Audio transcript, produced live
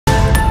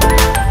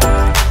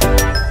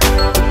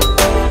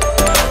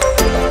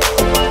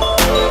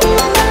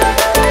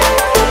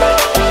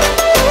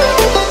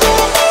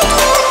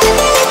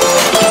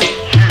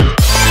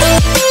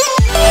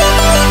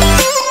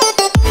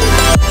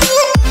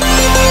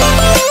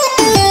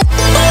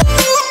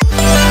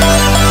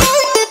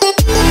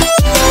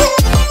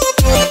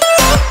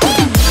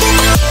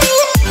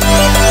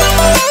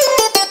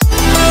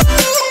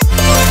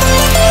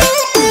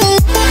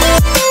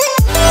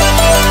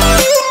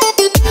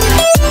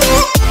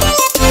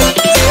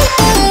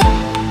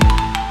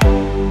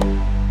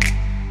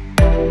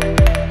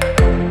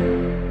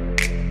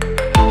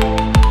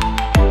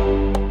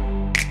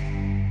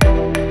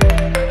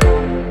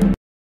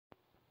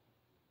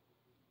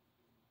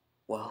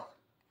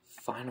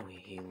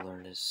Finally, he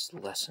learned his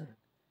lesson.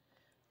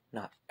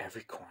 Not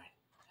every coin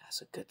has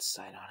a good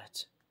side on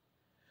it.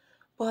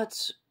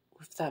 But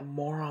with that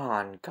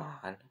moron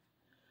gone,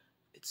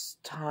 it's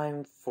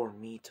time for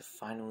me to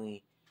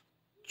finally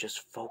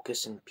just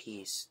focus in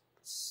peace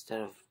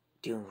instead of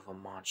dealing with a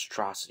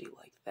monstrosity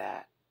like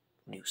that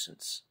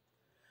nuisance.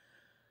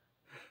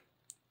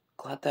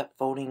 Glad that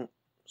voting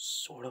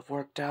sort of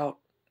worked out,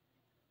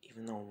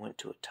 even though it went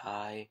to a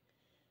tie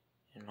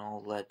and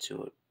all led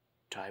to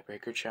a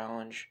tiebreaker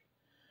challenge.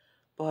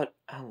 But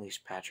at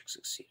least Patrick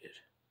succeeded.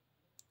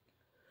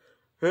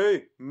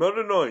 Hey,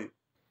 Meta Knight!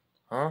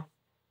 Huh?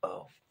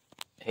 Oh.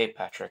 Hey,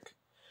 Patrick.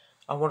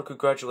 I want to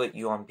congratulate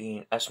you on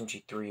being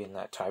SMG3 in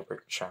that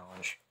tiebreaker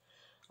challenge.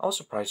 I was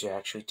surprised you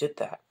actually did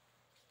that.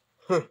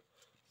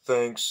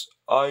 Thanks.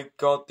 I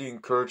got the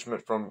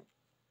encouragement from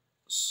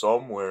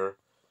somewhere,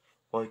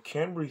 but I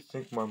can't really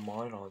think my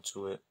mind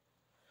onto it.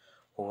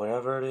 Well,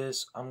 whatever it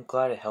is, I'm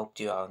glad it helped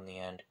you out in the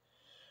end.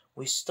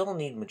 We still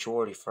need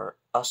majority for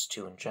us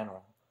two in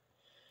general.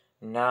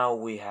 Now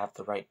we have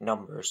the right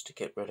numbers to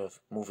get rid of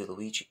Movie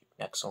Luigi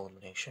next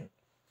elimination.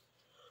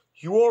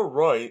 You are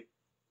right,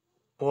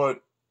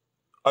 but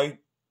I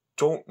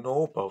don't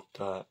know about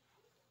that.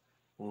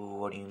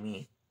 What do you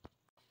mean?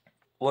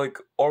 Like,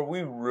 are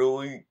we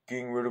really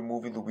getting rid of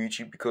Movie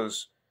Luigi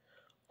because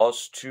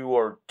us two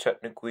are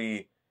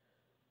technically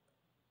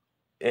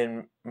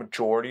in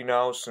majority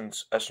now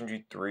since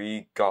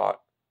SMG3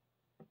 got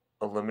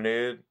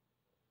eliminated?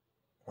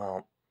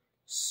 Well,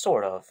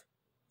 sort of.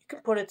 You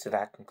can put it to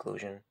that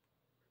conclusion.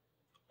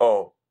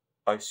 Oh,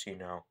 I see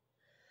now.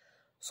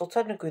 So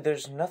technically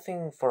there's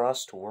nothing for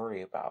us to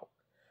worry about.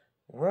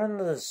 We're in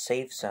the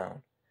safe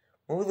zone.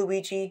 Movie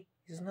Luigi,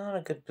 he's not in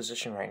a good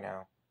position right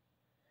now.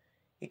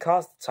 He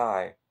caused the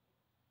tie.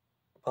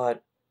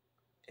 But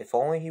if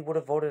only he would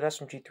have voted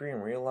SMG3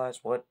 and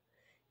realized what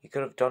he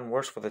could have done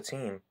worse for the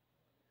team.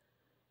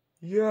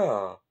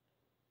 Yeah.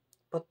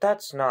 But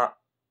that's not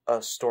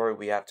a story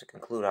we have to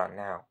conclude on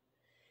now.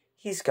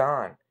 He's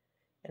gone.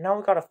 And now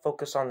we gotta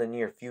focus on the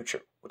near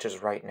future, which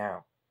is right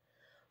now.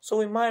 So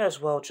we might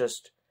as well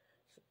just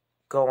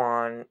go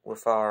on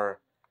with our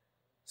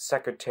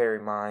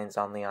secretary minds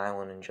on the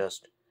island and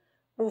just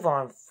move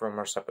on from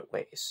our separate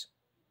ways.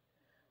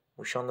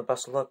 Wish you all the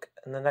best of luck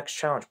in the next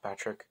challenge,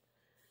 Patrick.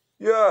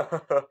 Yeah,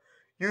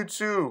 you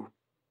too.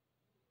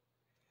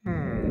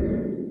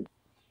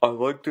 I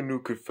like the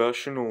new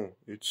confessional.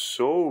 It's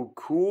so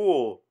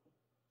cool.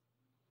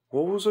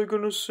 What was I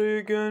gonna say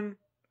again?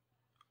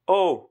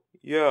 Oh,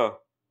 yeah.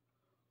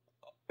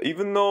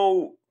 Even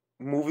though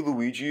Movie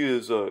Luigi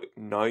is a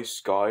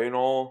nice guy and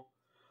all,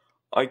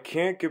 I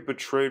can't get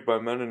betrayed by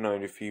Meta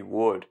Knight if he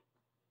would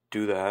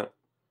do that.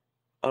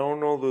 I don't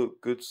know the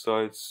good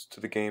sides to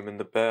the game and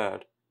the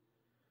bad.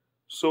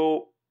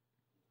 So,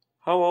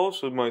 how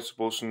else am I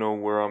supposed to know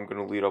where I'm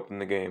gonna lead up in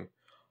the game?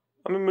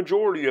 I'm in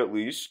majority at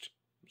least,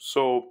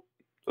 so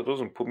that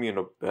doesn't put me in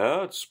a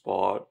bad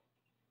spot,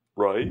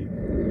 right?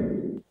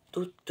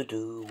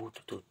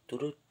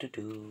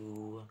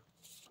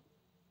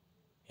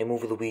 Hey,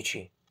 Movie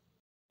Luigi.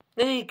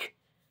 Nick!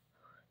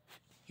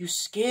 You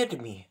scared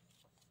me.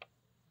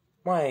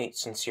 My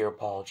sincere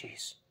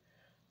apologies.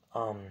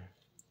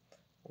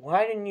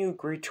 Why didn't you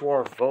agree to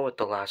our vote at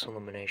the last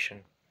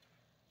elimination?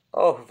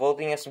 Oh,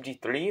 voting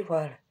SMG3?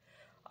 Well,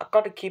 I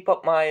gotta keep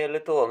up my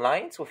little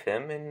alliance with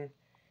him and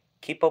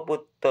keep up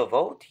with the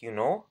vote, you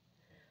know?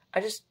 I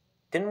just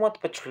didn't want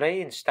to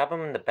betray and stab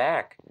him in the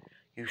back.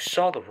 You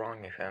saw the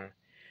wrong of him.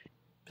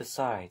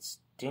 Besides,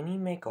 didn't he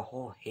make a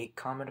whole hate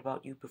comment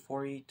about you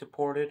before he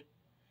deported?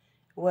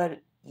 Well,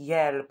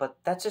 yeah, but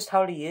that's just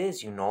how he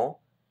is, you know?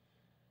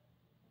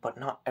 But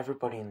not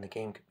everybody in the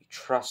game can be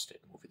trusted,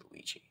 Movie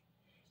Luigi.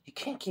 You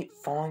can't keep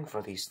falling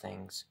for these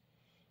things.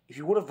 If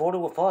you would have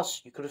voted with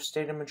us, you could have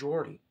stayed in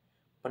majority.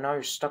 But now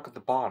you're stuck at the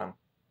bottom.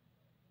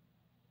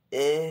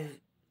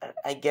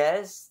 I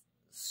guess.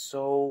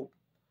 So,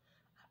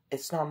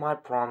 it's not my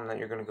problem that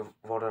you're going to get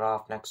voted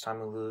off next time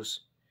we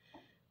lose.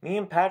 Me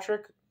and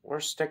Patrick, we're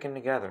sticking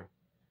together.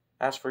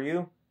 As for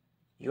you,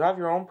 you have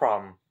your own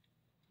problem.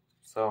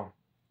 So,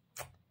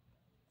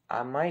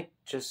 I might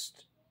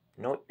just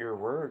note your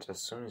words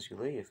as soon as you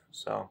leave.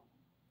 So,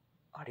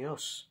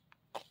 adios.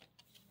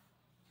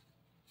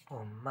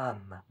 Oh,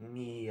 mamma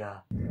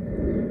mia.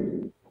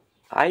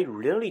 I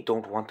really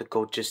don't want to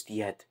go just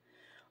yet.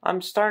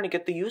 I'm starting to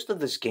get the use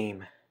of this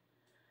game.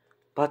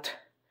 But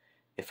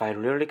if I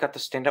really got to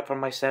stand up for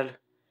myself,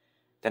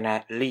 then I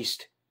at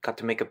least got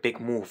to make a big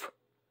move.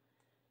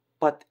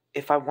 But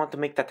if I want to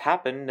make that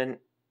happen, then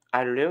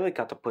I really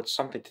got to put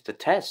something to the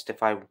test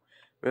if I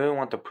really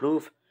want to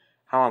prove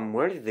how I'm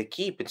worthy to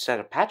keep instead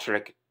of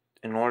Patrick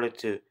in order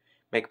to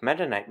make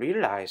Meta Knight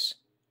realize.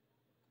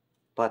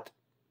 But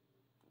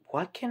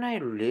what can I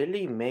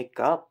really make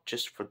up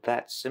just for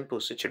that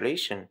simple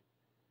situation?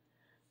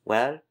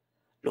 Well,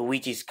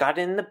 Luigi's got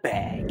it in the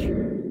bag.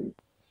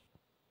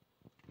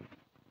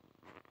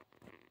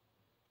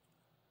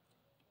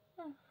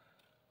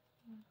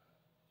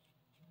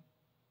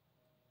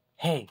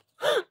 Hey,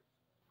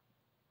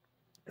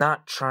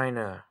 not trying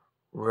to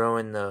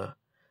ruin the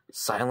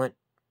silent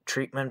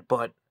treatment,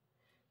 but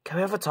can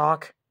we have a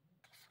talk?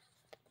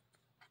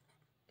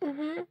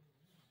 Mm-hmm.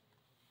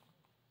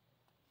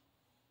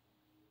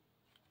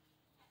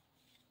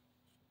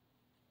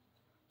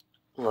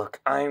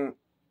 Look, I'm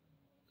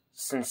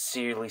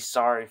sincerely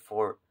sorry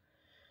for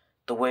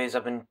the ways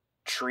I've been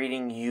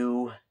treating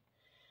you,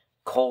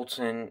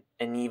 Colton,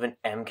 and even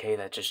MK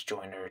that just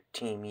joined our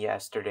team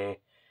yesterday.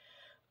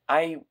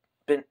 I've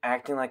been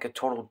acting like a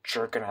total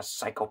jerk and a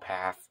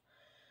psychopath.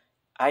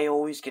 I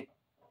always get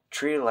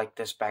treated like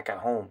this back at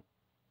home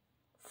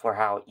for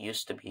how it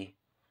used to be.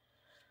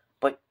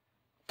 But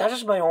that's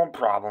just my own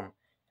problem,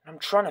 and I'm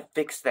trying to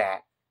fix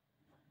that.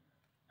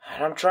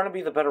 And I'm trying to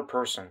be the better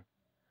person.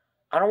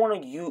 I don't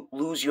want to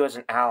lose you as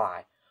an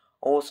ally,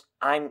 or else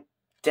I'm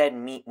dead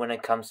meat when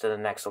it comes to the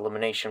next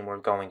elimination we're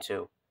going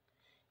to.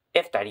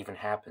 If that even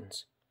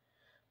happens.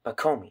 But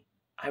Komi,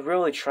 I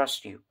really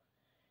trust you,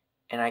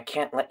 and I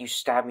can't let you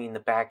stab me in the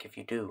back if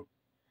you do.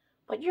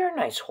 But you're a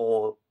nice,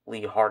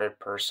 holy-hearted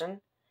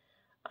person.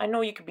 I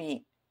know you can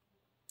be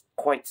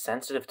quite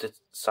sensitive to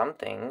some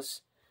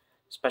things,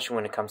 especially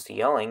when it comes to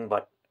yelling,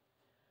 but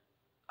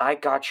I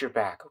got your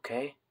back,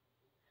 okay?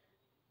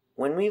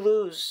 When we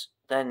lose,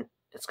 then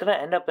it's going to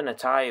end up in a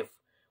tie if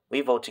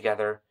we vote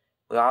together.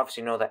 We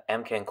obviously know that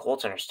MK and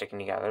Colton are sticking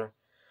together,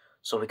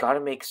 so we got to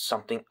make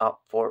something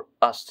up for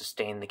us to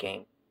stay in the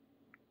game.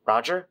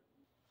 Roger?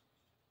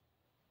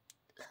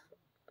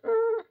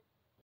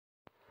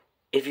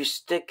 If you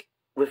stick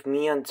with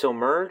me until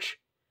merge,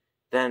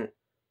 then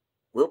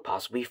we'll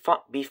possibly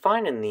be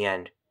fine in the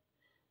end.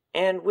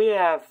 And we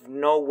have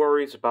no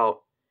worries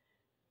about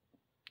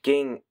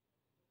getting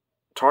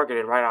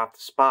targeted right off the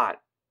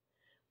spot.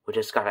 We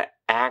just gotta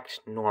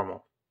act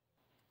normal.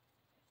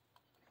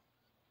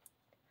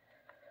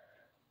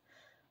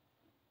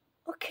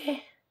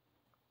 Okay.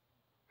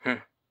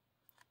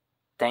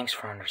 Thanks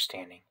for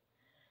understanding.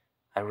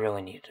 I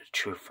really needed a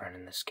true friend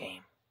in this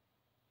game.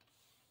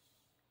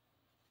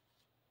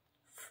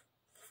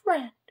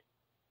 Friend.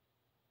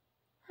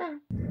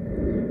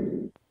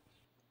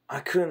 I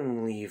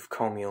couldn't leave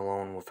Komi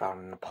alone without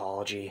an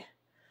apology.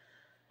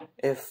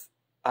 If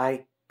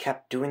I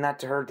kept doing that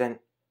to her, then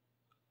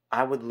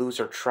I would lose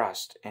her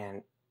trust,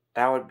 and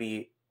that would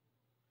be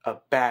a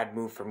bad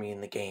move for me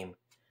in the game.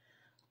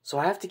 So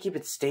I have to keep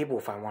it stable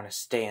if I want to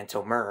stay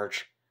until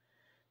merge.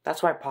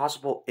 That's my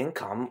possible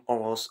income,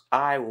 or else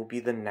I will be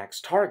the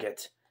next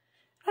target.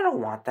 I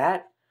don't want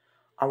that.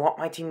 I want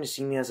my team to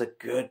see me as a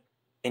good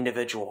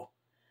individual,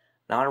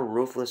 not a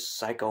ruthless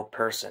psycho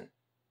person.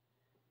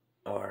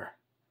 Or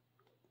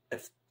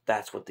if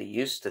that's what they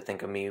used to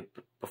think of me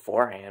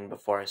beforehand,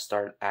 before I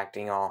started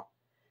acting all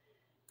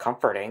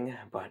comforting,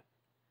 but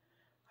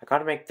I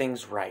gotta make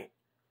things right,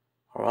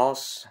 or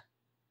else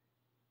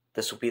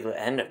this will be the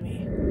end of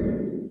me.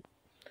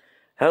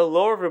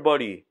 Hello,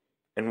 everybody,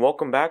 and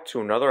welcome back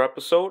to another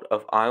episode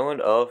of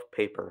Island of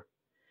Paper.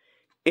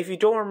 If you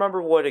don't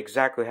remember what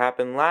exactly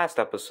happened last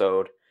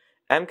episode,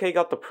 MK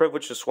got the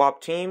privilege to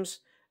swap teams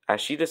as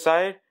she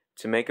decided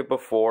to make it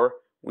before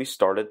we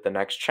started the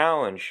next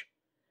challenge.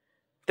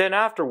 Then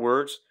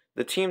afterwards,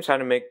 the teams had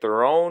to make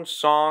their own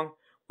song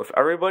with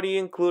everybody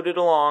included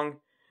along,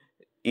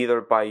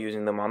 either by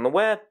using them on the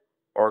web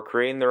or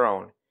creating their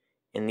own.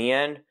 In the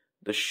end,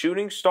 the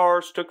Shooting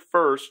Stars took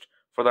first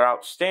for their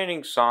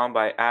outstanding song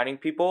by adding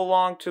people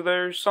along to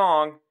their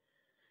song,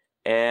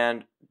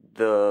 and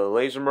the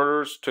Laser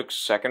Murderers took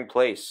second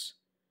place.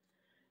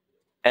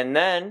 And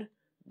then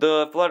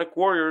the Athletic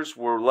Warriors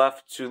were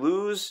left to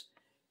lose,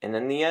 and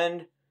in the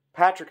end,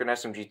 Patrick and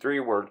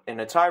SMG3 were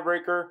in a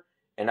tiebreaker,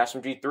 and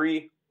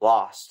SMG3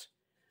 lost,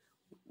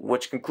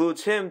 which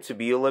concludes him to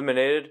be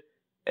eliminated,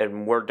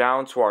 and we're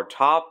down to our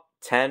top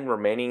 10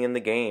 remaining in the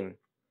game.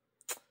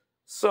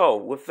 So,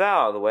 with that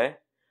out of the way,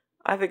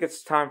 I think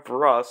it's time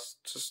for us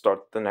to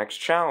start the next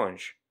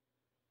challenge.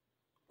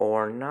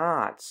 Or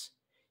not.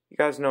 You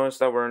guys notice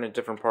that we're in a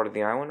different part of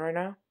the island right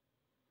now?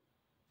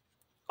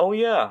 Oh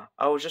yeah,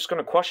 I was just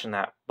gonna question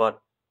that,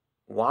 but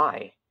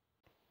why?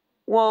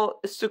 Well,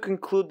 it's to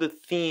conclude the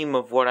theme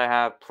of what I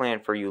have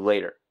planned for you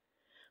later.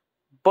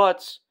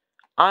 But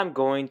I'm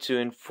going to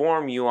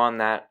inform you on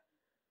that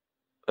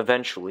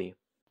eventually.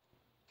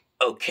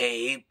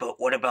 Okay, but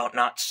what about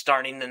not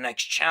starting the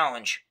next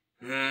challenge?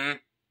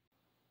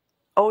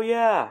 Oh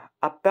yeah,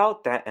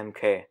 about that,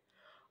 MK.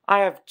 I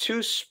have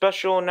 2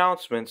 special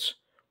announcements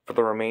for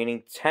the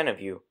remaining 10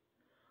 of you.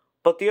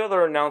 But the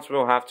other announcement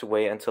will have to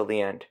wait until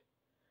the end.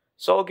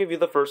 So I'll give you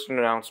the first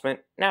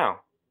announcement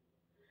now.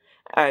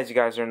 As you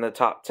guys are in the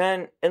top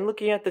 10, and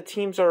looking at the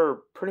teams are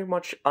pretty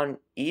much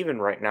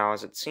uneven right now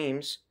as it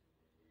seems.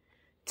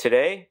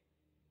 Today,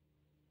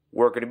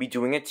 we're going to be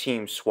doing a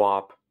team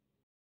swap.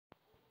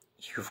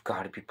 You've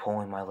got to be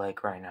pulling my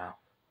leg right now.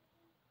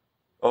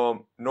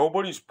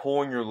 Nobody's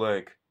pulling your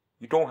leg.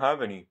 You don't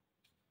have any.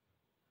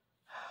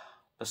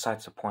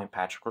 Besides the point,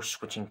 Patrick, we're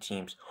switching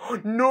teams.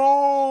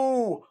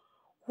 No!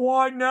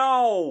 Why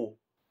now?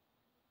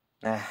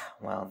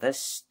 Well, this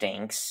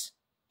stinks.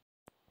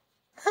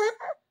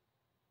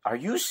 Are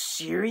you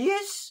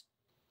serious?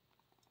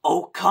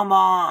 Oh, come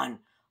on!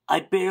 I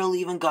barely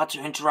even got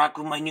to interact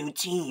with my new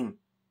team.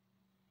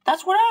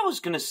 That's what I was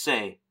gonna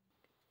say.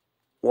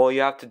 Well,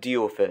 you have to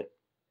deal with it.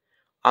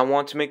 I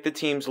want to make the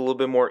teams a little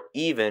bit more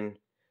even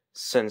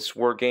since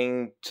we're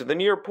getting to the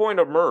near point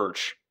of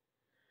merge.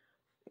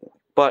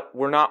 But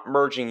we're not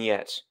merging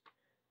yet.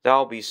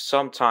 That'll be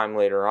sometime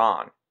later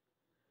on.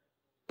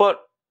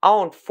 But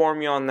I'll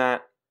inform you on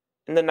that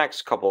in the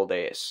next couple of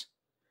days.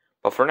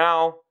 But for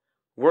now,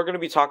 we're going to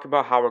be talking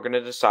about how we're going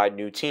to decide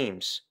new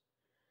teams.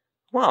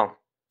 Well,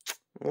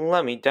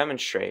 let me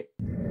demonstrate.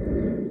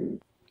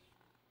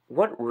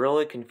 What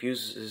really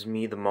confuses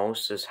me the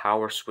most is how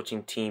we're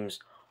switching teams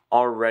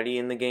already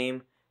in the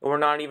game, and we're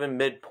not even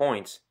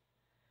mid-point.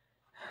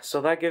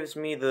 So that gives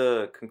me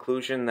the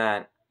conclusion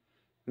that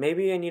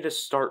maybe I need to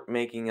start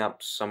making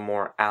up some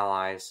more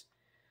allies,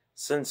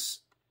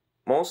 since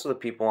most of the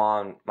people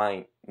on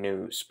my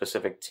new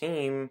specific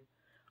team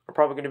are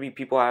probably going to be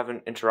people I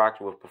haven't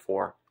interacted with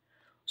before.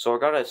 So I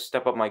gotta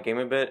step up my game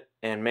a bit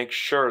and make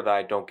sure that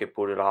I don't get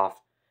booted off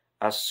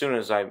as soon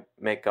as I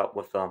make up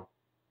with them.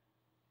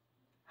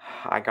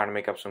 I gotta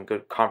make up some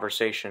good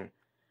conversation.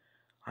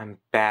 I'm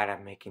bad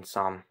at making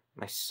some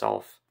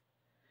myself.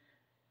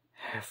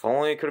 If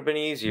only it could have been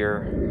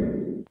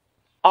easier.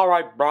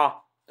 Alright, brah.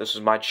 This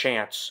is my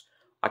chance.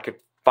 I could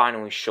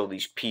finally show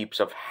these peeps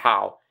of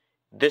how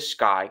this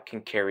guy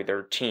can carry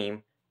their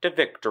team to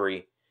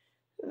victory.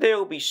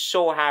 They'll be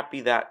so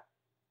happy that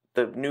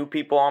the new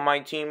people on my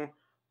team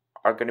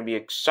are going to be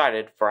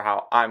excited for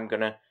how I'm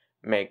going to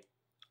make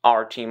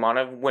our team on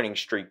a winning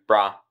streak,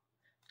 brah.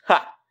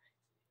 Ha!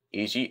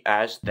 Easy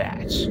as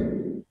that.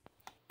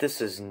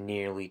 This is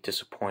nearly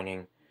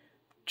disappointing,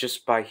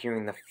 just by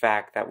hearing the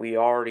fact that we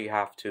already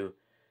have to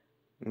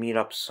meet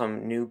up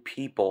some new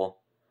people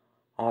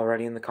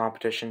already in the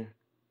competition,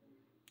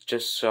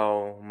 just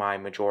so my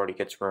majority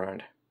gets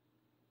ruined.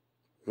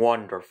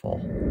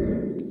 Wonderful.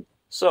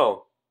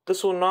 So,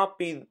 this will not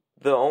be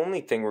the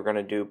only thing we're going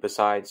to do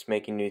besides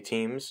making new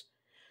teams.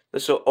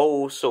 This will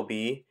also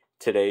be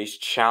today's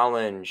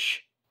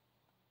challenge.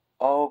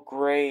 Oh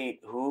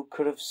great, who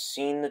could have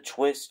seen the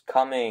twist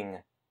coming?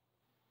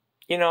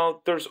 You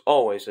know, there's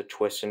always a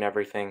twist in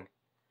everything.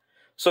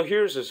 So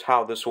here's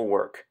how this will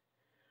work.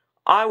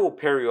 I will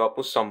pair you up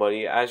with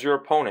somebody as your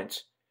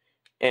opponent,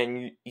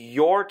 and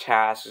your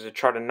task is to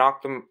try to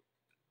knock them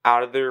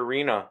out of the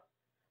arena,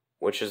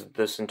 which is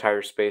this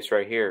entire space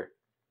right here.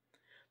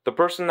 The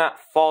person that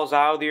falls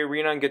out of the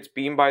arena and gets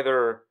beaten by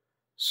their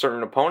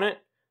certain opponent,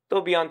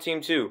 they'll be on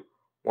team 2,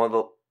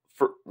 while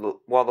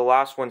the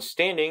last one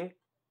standing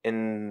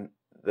in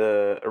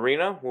the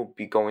arena will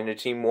be going to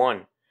team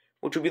 1,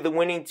 which will be the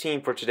winning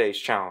team for today's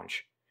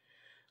challenge.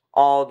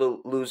 All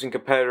the losing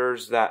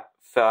competitors that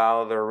fell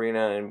out of the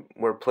arena and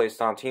were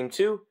placed on team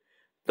 2,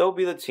 they'll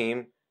be the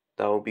team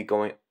that will be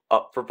going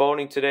up for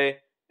voting today,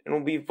 and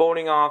will be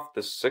voting off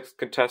the 6th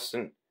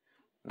contestant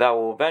that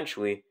will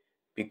eventually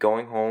be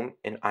going home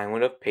in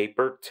Island of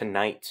Paper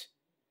tonight,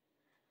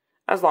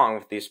 as long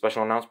with the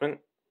special announcement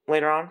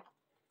later on.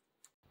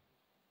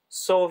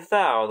 So with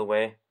that out of the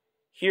way,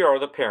 here are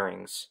the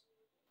pairings.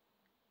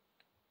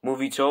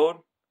 Movie Toad,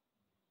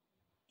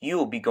 you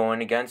will be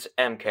going against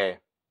MK.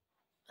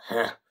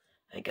 Huh.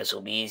 I guess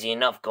it'll be easy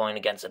enough going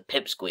against a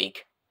pipsqueak.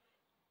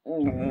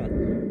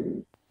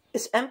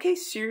 Is MK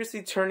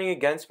seriously turning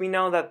against me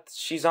now that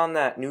she's on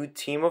that new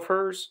team of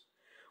hers?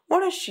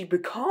 What has she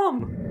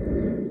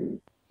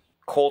become?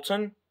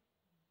 Colton?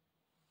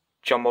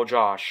 Jumbo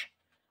Josh.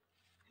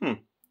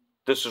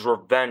 This is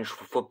revenge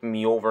for flipping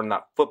me over in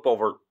that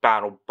flip-over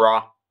battle,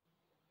 brah.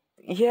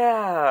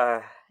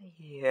 Yeah.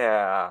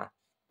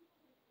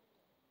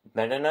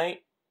 Meta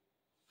Knight?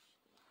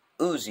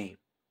 Uzi.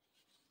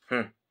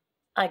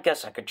 I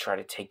guess I could try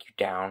to take you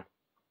down.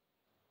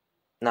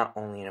 Not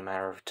only in a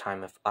matter of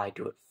time if I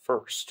do it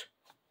first.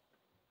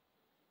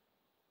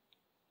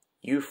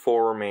 You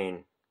 4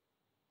 remain.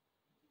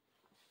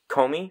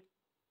 Comey?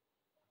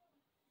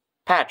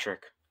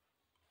 Patrick.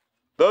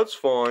 That's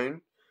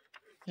fine.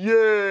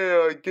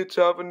 Yeah, I get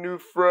to have a new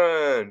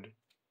friend.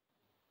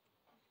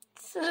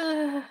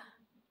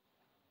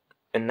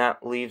 And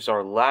that leaves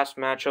our last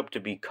matchup to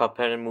be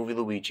Cuphead and Movie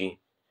Luigi.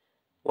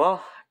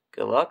 Well,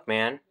 good luck,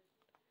 man.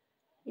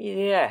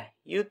 Yeah,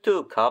 you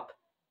too, Cup.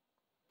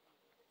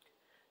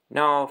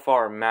 Now, if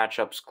our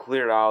matchup's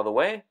cleared out of the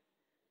way,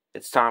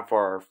 it's time for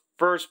our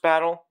first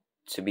battle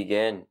to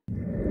begin.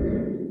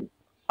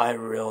 I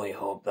really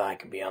hope that I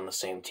can be on the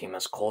same team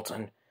as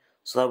Colton,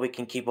 so that we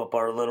can keep up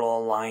our little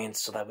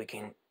alliance, so that we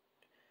can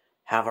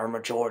have our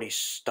majority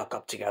stuck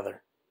up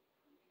together.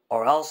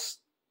 Or else,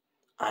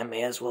 I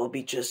may as well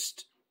be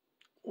just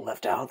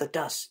left out of the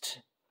dust,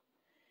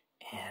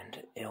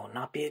 and it will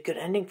not be a good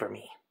ending for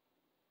me.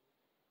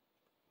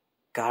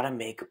 Gotta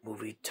make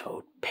Movie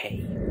Toad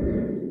pay.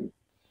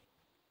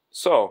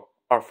 So,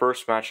 our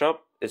first matchup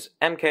is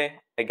MK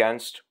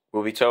against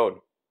Movie Toad.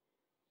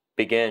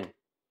 Begin.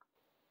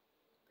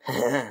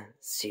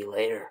 See you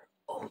later,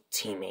 old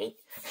teammate.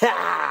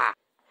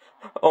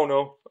 Oh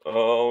no.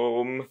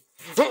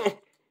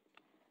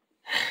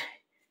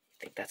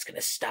 Think that's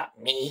gonna stop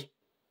me?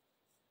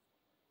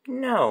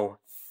 No.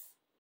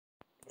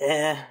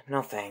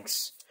 No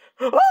thanks.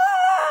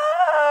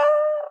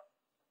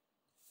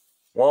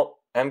 Well,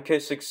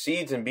 MK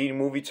succeeds in beating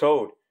Movie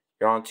Toad.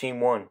 You're on Team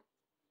 1.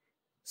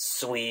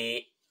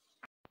 Sweet.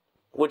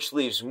 Which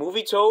leaves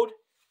Movie Toad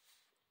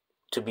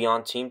to be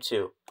on Team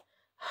 2.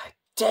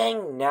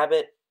 Dang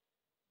nabbit.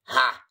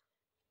 Ha!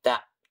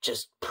 That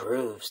just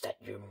proves that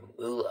you're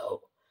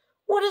Mulo.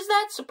 What is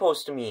that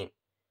supposed to mean?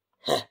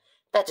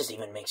 That just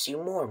even makes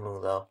you more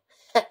Mulo.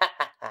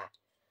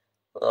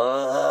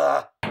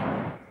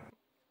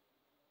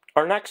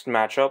 Our next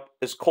matchup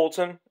is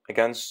Colton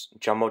against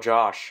Jumbo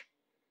Josh.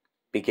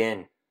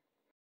 Begin.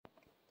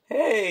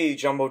 Hey,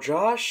 Jumbo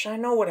Josh, I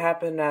know what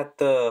happened at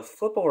the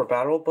flip-over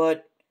battle,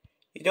 but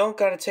you don't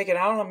gotta take it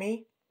out on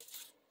me.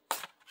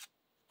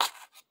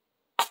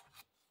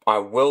 I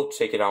will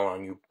take it out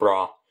on you,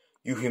 brah.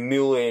 You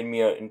humiliated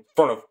me in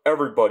front of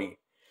everybody.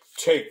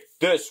 Take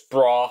this,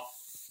 brah.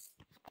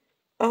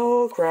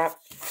 Oh, crap.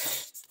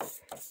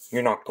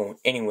 You're not going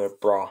anywhere,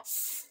 brah.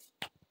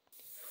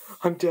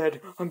 I'm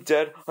dead. I'm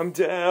dead. I'm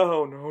dead.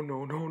 Oh, no,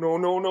 no, no, no,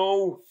 no,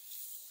 no.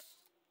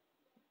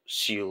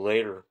 See you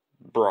later,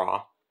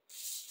 brah.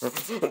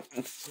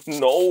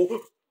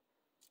 No.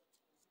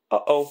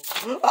 Uh-oh.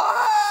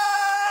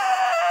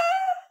 Ah!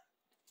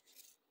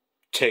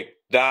 Take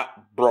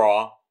that,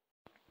 brah.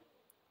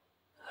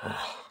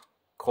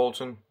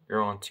 Colton,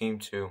 you're on Team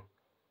 2.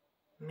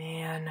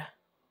 Man.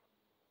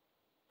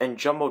 And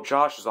Jumbo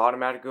Josh is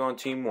automatically on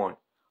Team 1.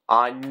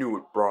 I knew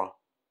it, brah.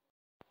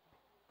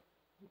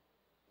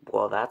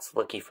 Well, that's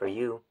lucky for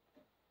you.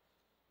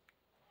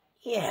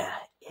 Yeah,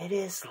 it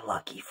is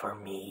lucky for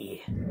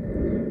me.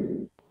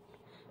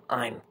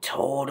 I'm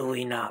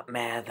totally not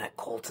mad that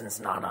Colton's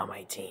not on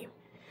my team.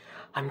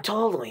 I'm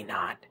totally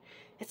not.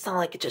 It's not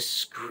like it just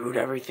screwed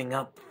everything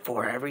up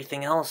for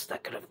everything else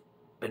that could have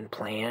been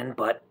planned,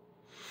 but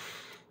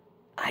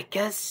I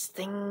guess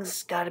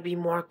things gotta be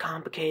more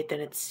complicated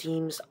than it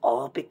seems,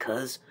 all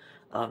because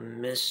of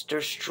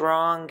Mr.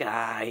 Strong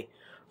Guy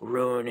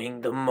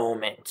ruining the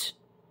moment.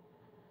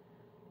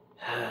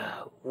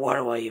 Why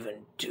do I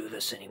even do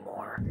this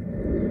anymore?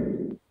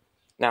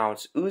 Now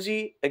it's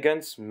Uzi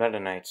against Meta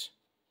Knight.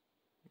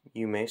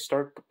 You may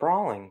start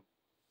brawling.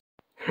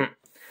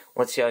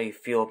 Let's see how you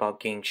feel about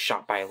getting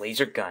shot by a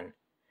laser gun.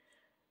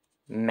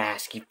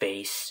 Masky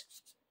face.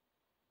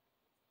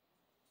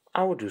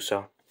 I will do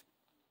so.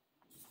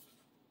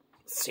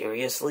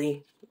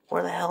 Seriously?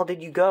 Where the hell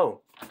did you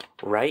go?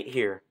 Right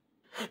here.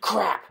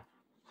 Crap!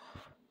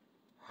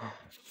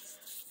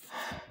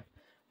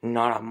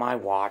 Not on my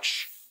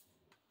watch.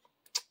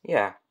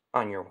 Yeah,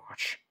 on your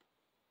watch.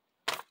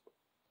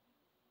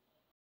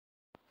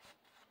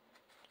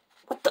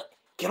 What the?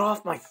 Get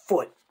off my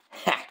foot!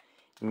 Ha!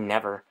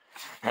 Never.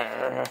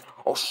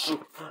 Oh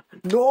shoot!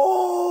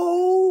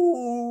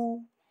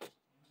 No!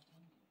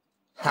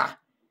 Ha!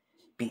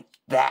 Beat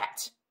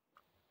that!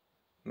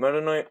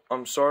 Meta Knight,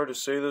 I'm sorry to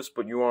say this,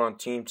 but you are on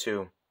Team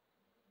 2.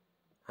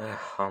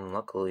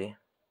 Unluckily.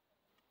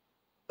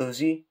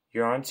 Uzi,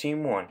 you're on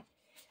Team 1.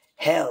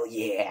 Hell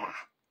yeah!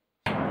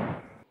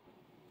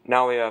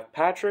 Now we have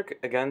Patrick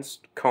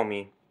against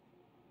Comey.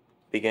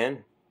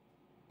 Begin.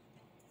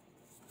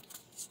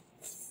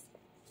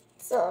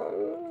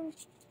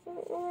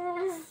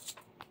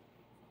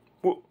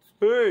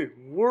 Hey,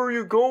 where are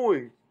you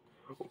going?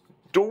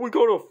 Don't we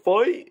gotta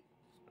fight?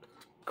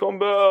 Come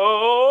back!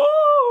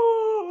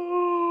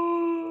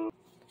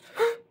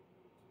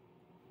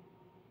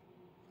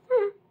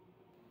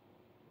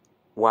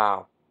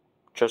 Wow.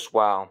 Just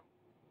wow.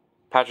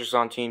 Patrick's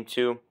on Team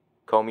 2.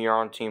 Comey, you're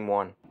on Team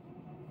 1.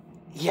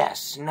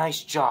 Yes,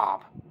 nice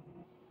job.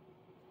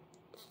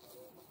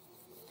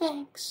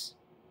 Thanks.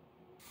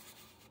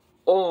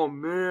 Oh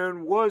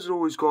man, why's it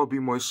always gotta be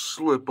my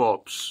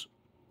slip-ups?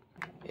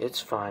 It's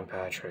fine,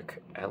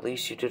 Patrick. At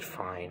least you did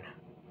fine.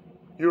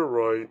 You're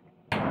right.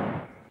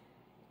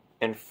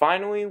 And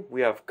finally,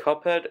 we have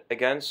Cuphead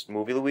against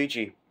Movie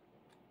Luigi.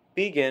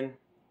 Begin.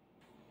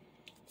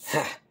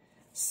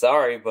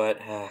 Sorry, but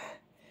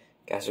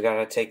guess we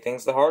gotta take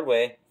things the hard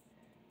way.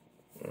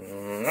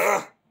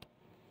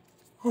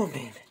 Oh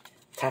man,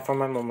 time for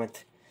my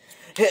moment.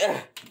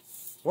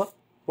 What?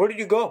 Where did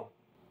you go?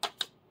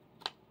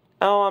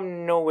 Oh,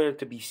 I'm nowhere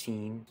to be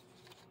seen.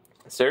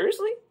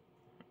 Seriously?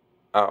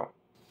 Oh.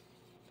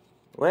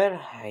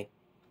 Well, I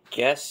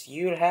guess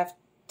you'll have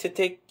to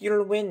take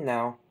your win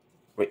now.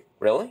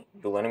 Really?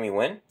 You're letting me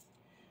win?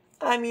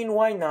 I mean,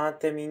 why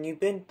not? I mean,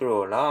 you've been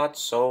through a lot,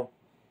 so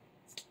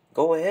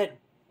go ahead.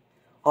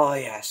 Oh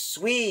yeah,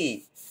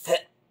 sweet!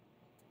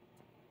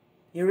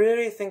 You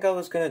really think I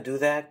was gonna do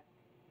that?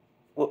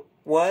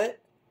 What?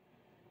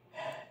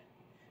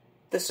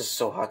 This is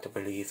so hard to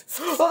believe.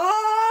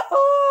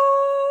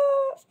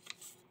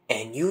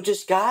 And you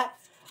just got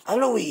a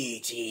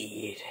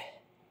Luigi.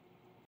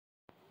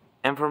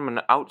 And from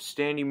an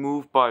outstanding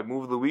move by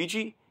Move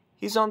Luigi,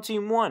 he's on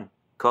Team 1.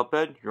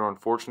 Cuphead, you're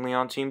unfortunately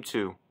on Team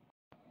 2.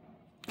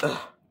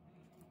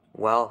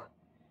 Well,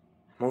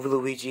 Move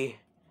Luigi,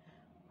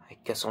 I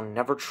guess I'll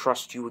never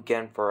trust you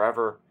again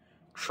forever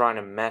trying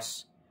to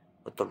mess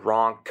with the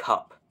wrong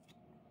cup.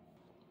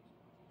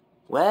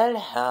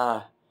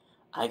 Well,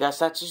 I guess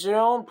that's just your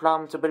own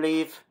problem to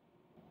believe.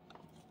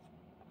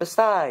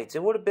 Besides,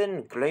 it would have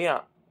been great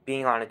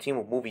being on a team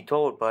with Movie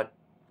Toad, but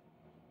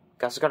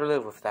guess I gotta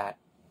live with that.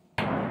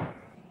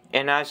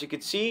 And as you can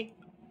see,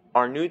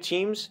 our new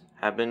teams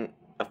have been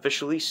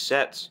officially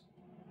set.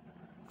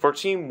 For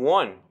Team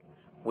 1,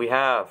 we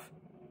have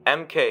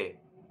MK,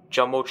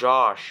 Jumbo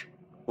Josh,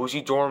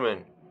 Uzi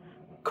Dorman,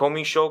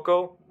 Komi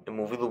Shoko, and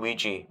Movie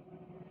Luigi.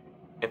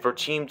 And for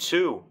Team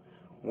 2,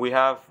 we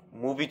have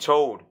Movie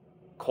Toad,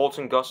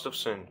 Colton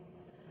Gustafson,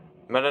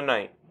 Meta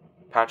Knight,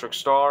 Patrick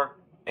Starr,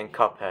 and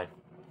Cuphead.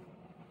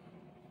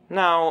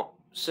 Now,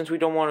 since we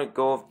don't want to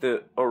go with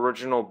the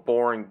original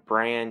boring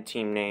brand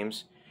team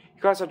names,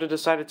 you guys have to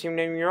decide a team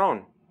name of your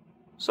own.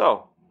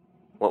 So,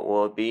 what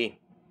will it be?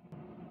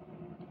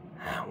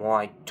 Well,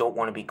 I don't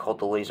want to be called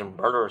the Laser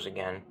Murderers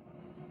again.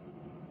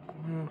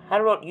 How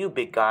about you,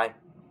 big guy?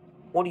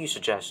 What do you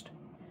suggest?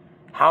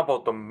 How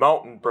about the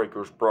Mountain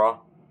Breakers, bruh?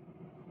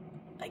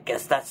 I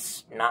guess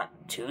that's not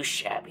too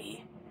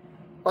shabby.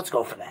 Let's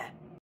go for that.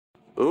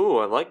 Ooh,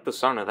 I like the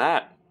sound of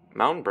that.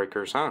 Mountain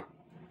Breakers, huh?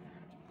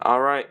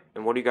 Alright,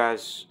 and what do you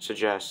guys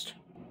suggest?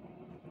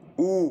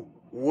 Ooh,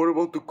 what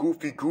about the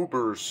Goofy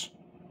Goobers?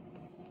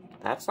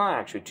 That's not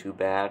actually too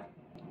bad.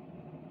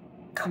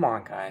 Come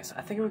on, guys.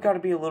 I think we gotta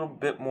be a little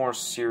bit more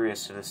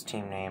serious to this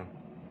team name.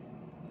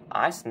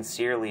 I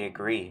sincerely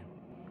agree.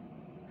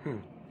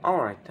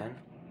 Alright then.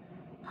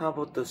 How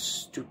about the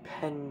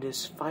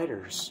Stupendous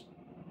Fighters?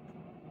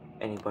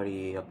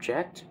 Anybody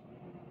object?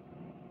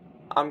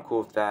 I'm cool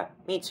with that.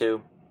 Me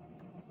too.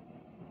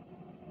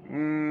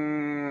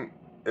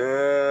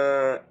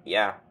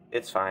 Yeah,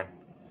 it's fine.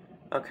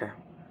 Okay.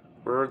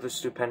 We're the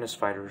Stupendous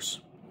Fighters.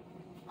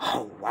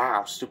 Oh,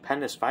 wow,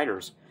 Stupendous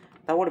Fighters.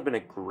 That would have been a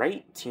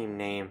great team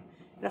name.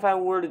 And if I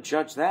were to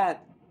judge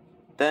that,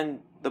 then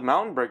the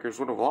Mountain Breakers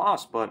would have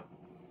lost, but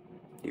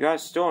you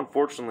guys still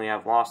unfortunately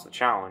have lost the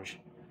challenge.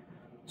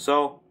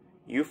 So,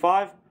 you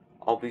five,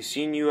 I'll be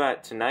seeing you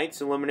at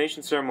tonight's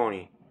elimination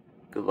ceremony.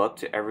 Good luck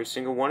to every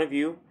single one of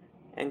you,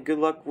 and good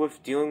luck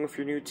with dealing with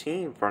your new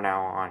team from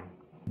now on.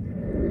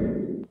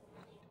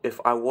 If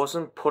I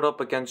wasn't put up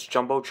against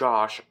Jumbo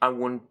Josh, I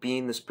wouldn't be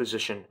in this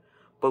position.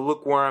 But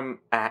look where I'm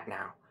at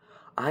now.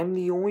 I'm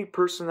the only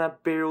person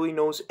that barely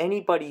knows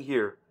anybody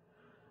here.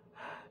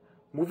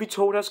 Movie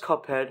Toad has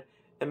Cuphead,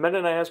 and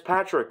Meta Knight has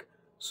Patrick.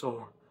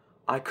 So,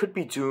 I could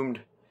be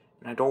doomed,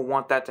 and I don't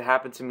want that to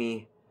happen to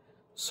me.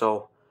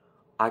 So,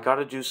 I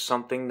gotta do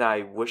something that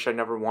I wish I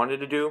never wanted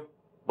to do,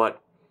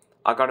 but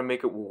I gotta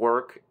make it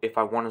work if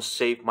I want to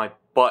save my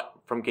butt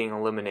from getting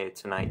eliminated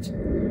tonight.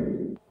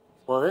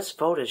 Well, this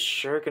vote is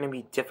sure gonna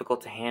be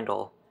difficult to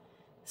handle,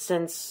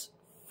 since,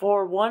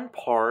 for one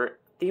part,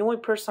 the only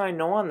person I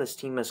know on this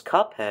team is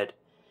Cuphead.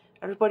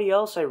 Everybody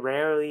else I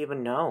rarely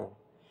even know.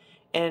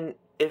 And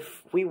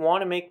if we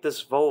want to make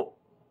this vote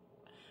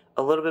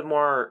a little bit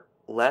more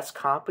less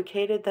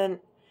complicated, then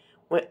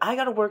I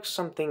gotta work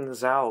some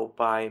things out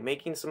by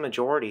making some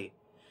majority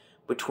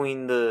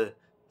between the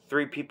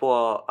three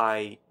people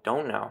I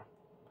don't know.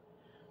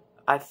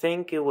 I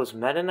think it was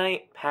Meta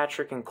Knight,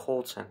 Patrick, and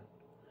Colton.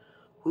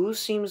 Who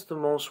seems the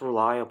most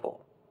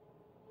reliable?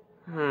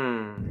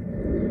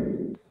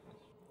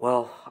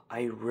 Well,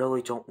 I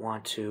really don't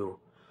want to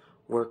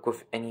work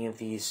with any of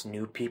these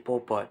new people,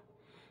 but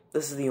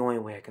this is the only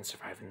way I can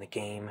survive in the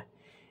game.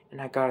 And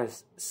I gotta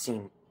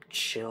seem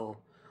chill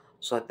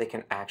so that they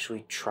can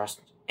actually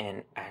trust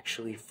and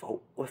actually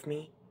vote with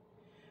me.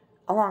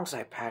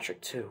 Alongside Patrick,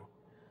 too.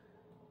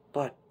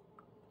 But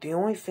the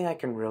only thing I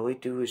can really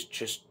do is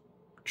just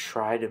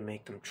try to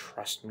make them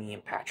trust me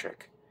and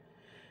Patrick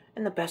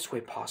in the best way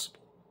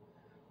possible.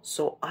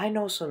 So I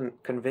know some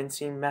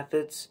convincing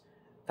methods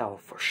that will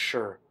for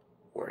sure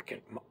work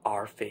in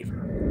our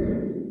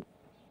favor.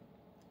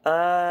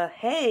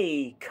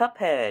 Hey,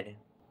 Cuphead.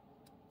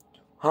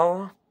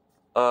 Huh?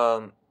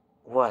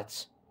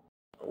 What?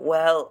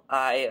 Well,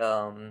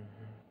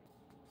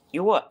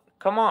 You what?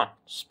 Come on,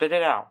 spit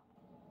it out.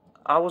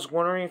 I was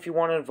wondering if you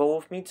wanted to vote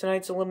with me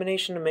tonight's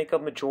elimination to make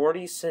up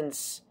majority,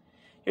 since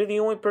you're the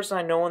only person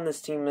I know on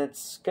this team.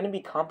 It's gonna be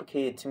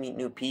complicated to meet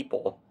new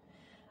people.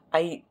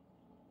 I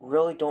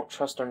really don't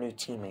trust our new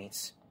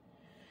teammates.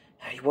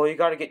 Well, you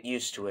gotta get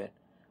used to it.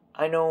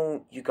 I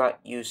know you got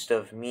used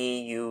of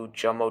me, you,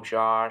 Jumbo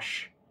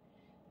Josh,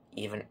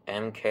 even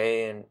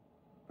MK, and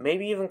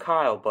maybe even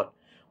Kyle, but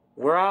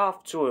we're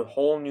off to a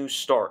whole new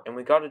start, and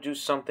we gotta do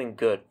something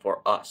good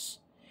for us.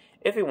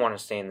 If we want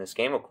to stay in this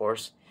game, of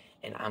course,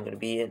 and I'm gonna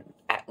be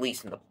at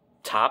least in the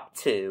top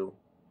 2.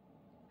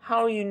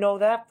 How do you know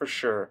that for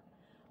sure?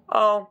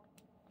 Oh,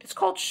 it's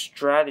called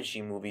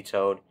strategy, Movie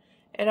Toad,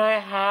 and I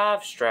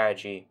have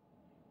strategy.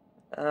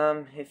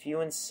 If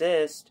you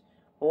insist,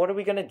 what are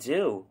we gonna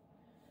do?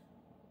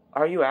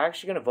 Are you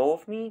actually gonna vote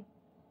with me?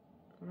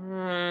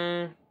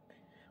 It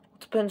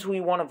depends who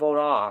you want to vote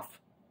off.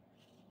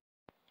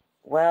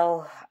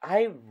 Well,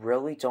 I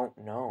really don't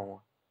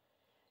know.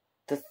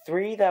 The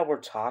 3 that we're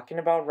talking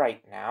about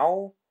right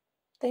now,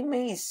 they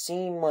may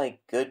seem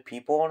like good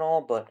people and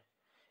all, but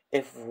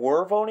if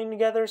we're voting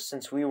together,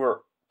 since we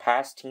were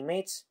past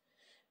teammates,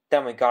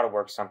 then we gotta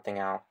work something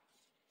out.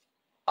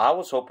 I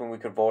was hoping we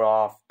could vote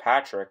off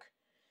Patrick.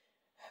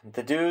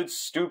 The dude's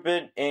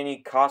stupid and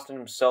he costed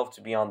himself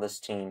to be on this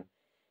team.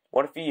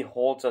 What if he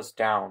holds us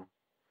down?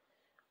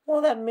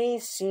 Well, that may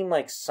seem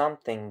like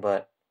something,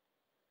 but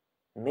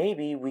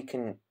maybe we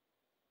can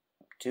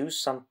do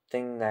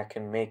something that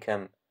can make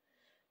him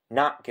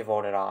not get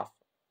voted off.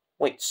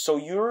 Wait, so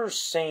you're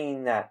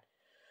saying that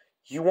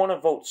you want to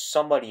vote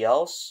somebody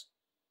else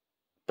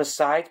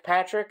besides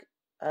Patrick?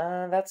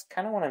 That's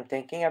kind of what I'm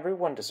thinking.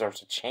 Everyone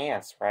deserves a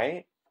chance,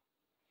 right?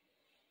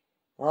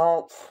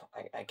 Well,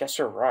 I guess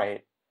you're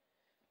right.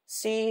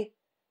 See,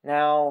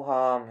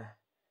 now,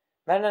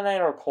 Meta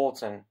Knight or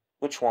Colton?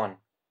 Which one?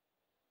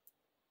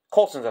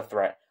 Colton's a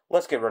threat.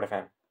 Let's get rid of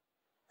him.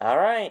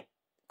 Alright,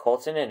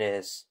 Colton it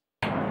is.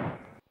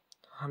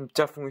 I'm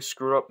definitely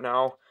screwed up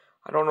now.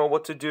 I don't know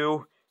what to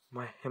do.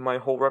 My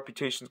whole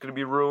reputation's gonna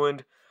be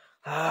ruined.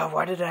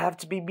 Why did it have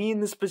to be me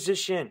in this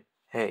position?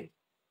 Hey,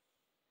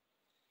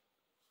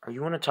 are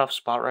you in a tough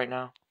spot right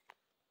now?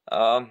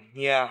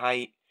 Yeah,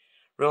 I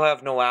really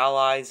have no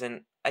allies,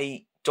 and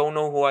I don't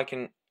know who I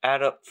can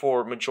add up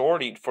for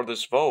majority for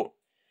this vote.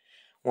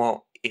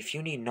 Well, if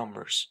you need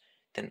numbers,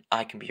 then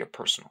I can be your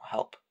personal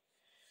help.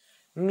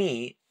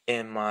 Me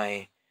and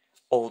my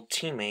old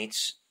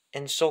teammates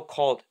and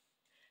so-called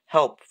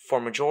help for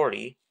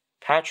majority,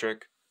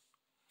 Patrick,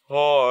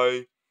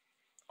 hi,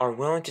 are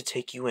willing to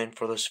take you in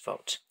for this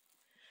vote.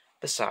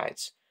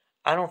 Besides,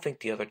 I don't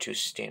think the other two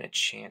stand a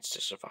chance to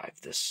survive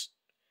this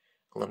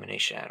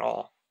elimination at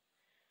all.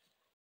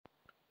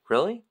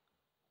 Really?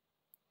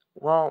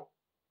 Well,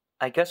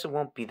 I guess it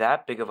won't be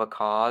that big of a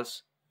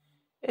cause.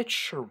 It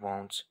sure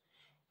won't.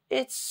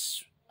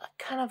 It's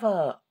kind of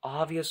a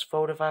obvious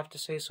vote if I have to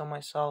say so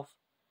myself.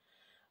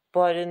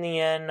 But in the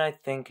end, I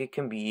think it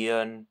can be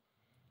a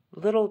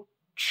little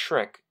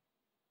trick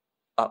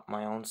up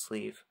my own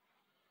sleeve.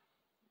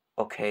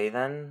 Okay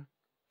then,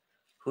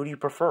 who do you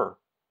prefer?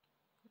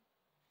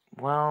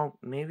 Well,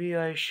 maybe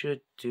I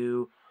should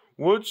do...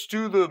 Let's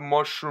do the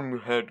mushroom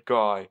head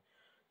guy.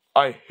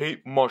 I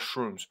hate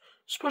mushrooms,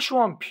 especially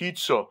on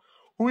pizza.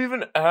 Who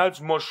even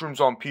adds mushrooms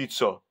on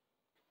pizza?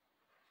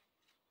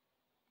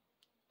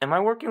 Am I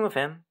working with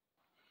him?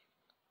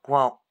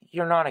 Well,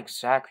 you're not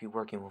exactly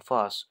working with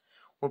us.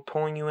 We're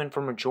pulling you in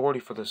for majority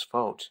for this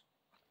vote.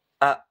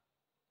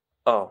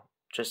 Oh,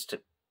 just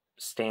to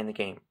stay in the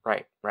game.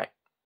 Right.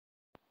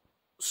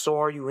 So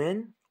are you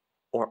in,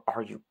 or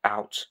are you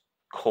out,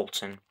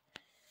 Colton?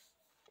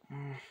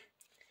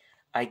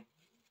 I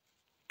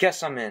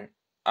guess I'm in.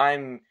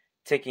 I'm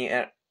taking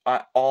it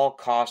at all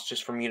costs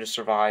just for me to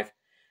survive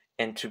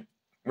and to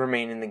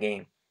remain in the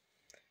game.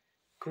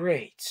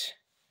 Great.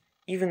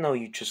 Even though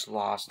you just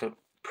lost a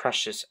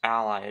precious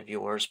ally of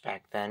yours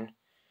back then,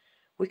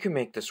 we can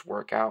make this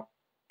work out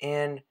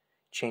and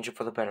change it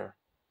for the better.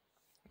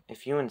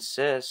 If you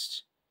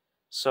insist.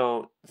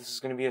 So, this is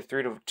going to be a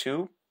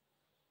 3-2?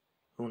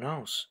 Who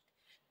knows?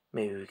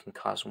 Maybe we can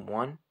cause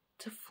one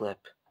to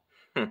flip.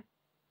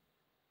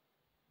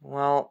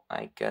 Well,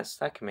 I guess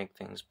that can make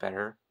things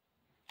better.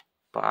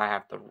 But I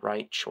have the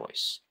right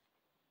choice.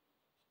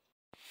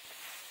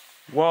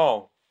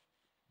 Wow,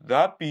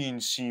 that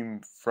bean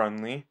seemed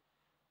friendly.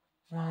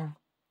 Well,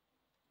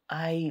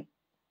 I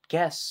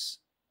guess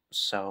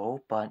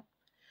so, but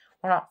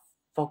we're not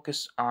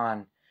focused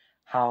on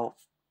how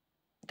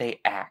they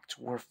act.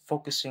 We're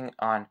focusing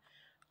on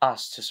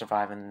us to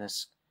survive in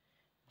this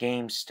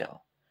game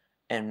still.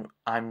 And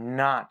I'm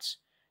not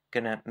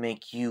gonna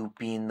make you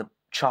be in the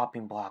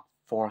chopping block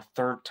for a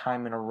third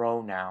time in a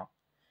row now.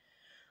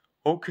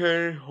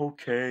 Okay.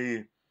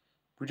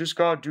 We just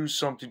gotta do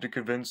something to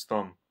convince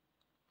them.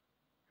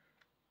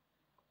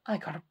 I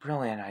got a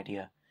brilliant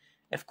idea.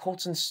 If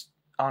Colton's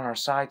on our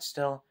side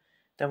still,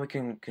 then we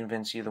can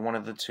convince either one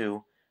of the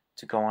two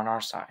to go on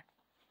our side.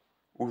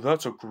 Oh,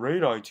 that's a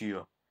great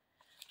idea.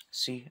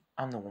 See,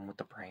 I'm the one with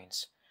the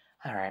brains.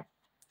 Alright,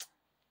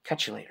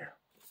 catch you later.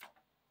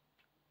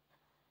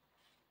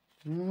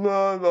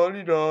 La la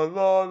di da,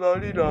 la la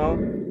di da.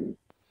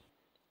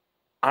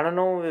 I don't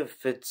know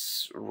if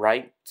it's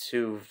right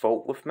to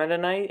vote with Meta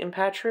Knight and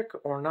Patrick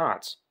or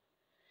not.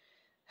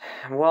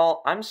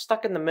 Well, I'm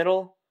stuck in the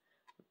middle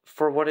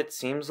for what it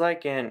seems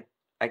like, and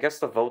I guess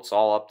the vote's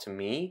all up to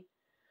me.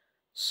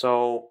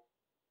 So,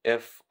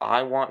 if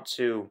I want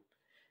to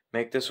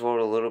make this vote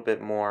a little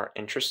bit more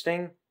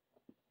interesting,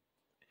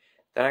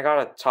 then I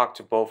gotta talk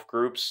to both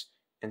groups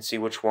and see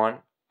which one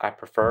I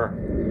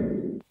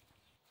prefer.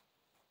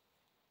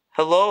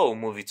 Hello,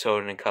 Movie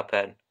Toad and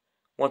Cuphead.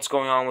 What's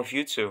going on with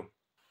you two?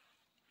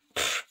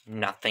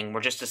 Nothing.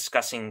 We're just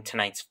discussing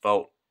tonight's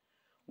vote.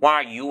 Why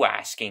are you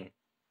asking,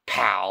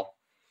 pal?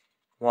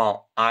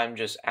 Well, I'm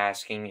just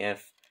asking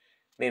if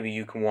maybe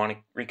you can want to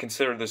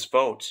reconsider this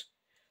vote.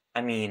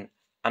 I mean,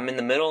 I'm in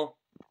the middle,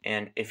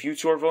 and if you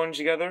two are voting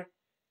together,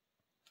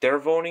 they're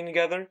voting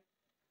together,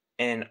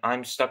 and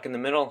I'm stuck in the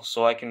middle,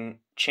 so I can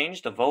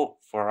change the vote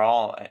for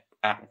all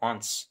at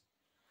once.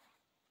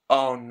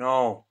 Oh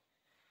no.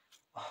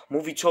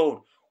 Movie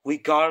Toad, we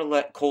gotta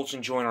let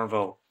Colton join our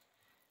vote.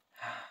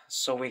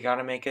 So we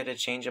gotta make it a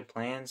change of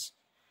plans?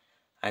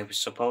 I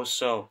suppose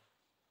so.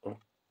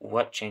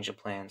 What change of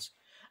plans?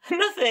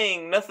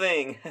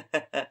 Nothing.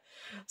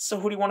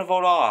 So who do you want to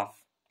vote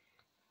off?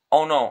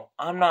 Oh no,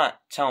 I'm not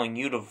telling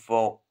you to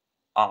vote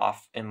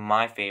off in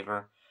my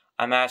favor.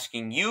 I'm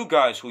asking you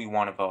guys who you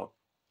want to vote.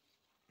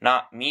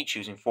 Not me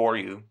choosing for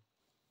you.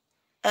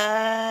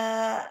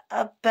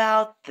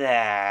 About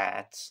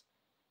that.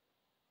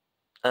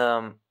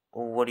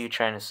 What are you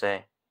trying to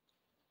say?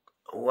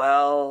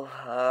 Well,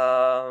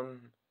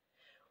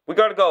 we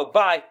gotta go.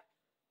 Bye.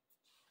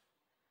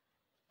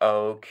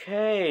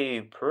 Okay,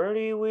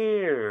 pretty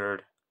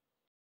weird.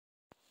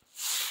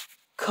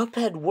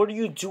 Cuphead, what are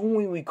you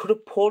doing? We could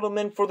have pulled him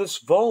in for this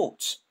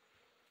vote.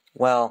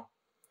 Well,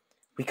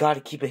 we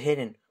gotta keep it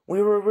hidden.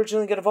 We were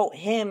originally gonna vote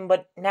him,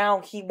 but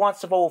now he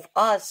wants to vote with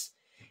us.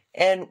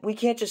 And we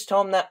can't just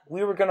tell him that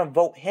we were gonna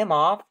vote him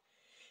off.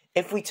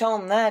 If we tell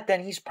him that,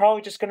 then he's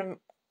probably just gonna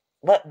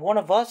let one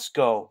of us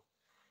go.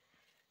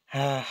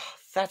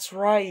 That's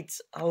right.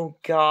 Oh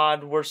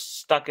God, we're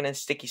stuck in a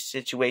sticky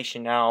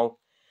situation now.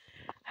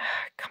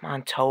 Come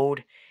on,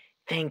 Toad.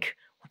 Think,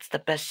 what's the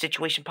best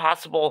situation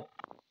possible?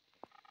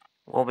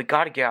 Well, we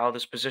gotta get out of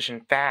this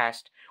position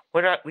fast.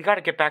 We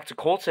gotta get back to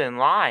Colton and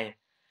lie.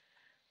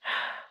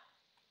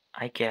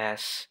 I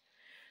guess.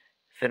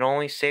 If it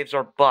only saves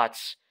our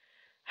butts.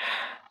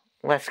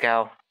 Let's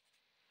go.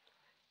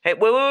 Hey,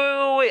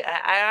 wait.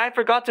 I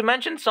forgot to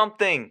mention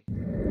something.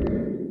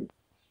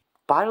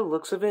 By the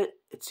looks of it,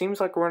 it seems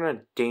like we're in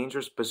a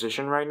dangerous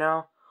position right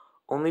now.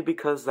 Only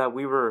because that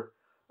we were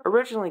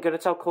originally going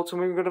to tell Colton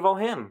we were going to vote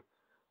him.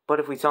 But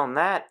if we tell him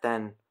that,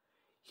 then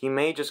he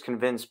may just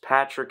convince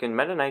Patrick and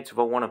Meta Knight to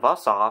vote one of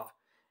us off.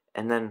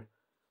 And then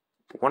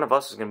one of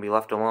us is going to be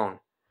left alone.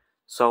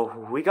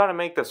 So we got to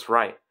make this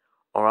right.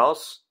 Or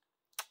else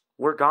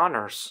we're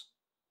goners.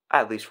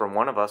 At least from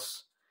one of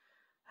us.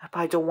 But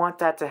I don't want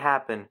that to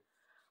happen.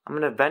 I'm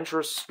an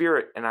adventurous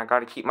spirit and I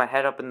gotta keep my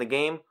head up in the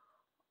game.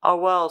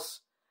 Or else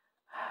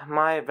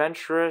my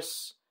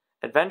adventurous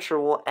adventure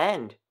will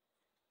end.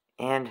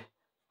 And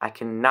I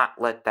cannot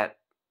let that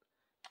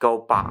go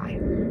by.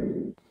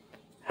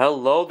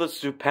 Hello, the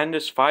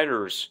stupendous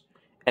fighters.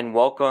 And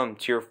welcome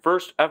to your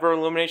first ever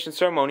elimination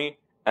ceremony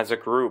as a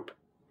group.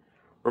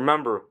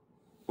 Remember,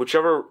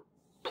 whichever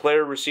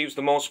player receives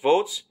the most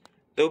votes,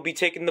 they'll be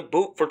taking the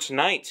boot for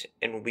tonight,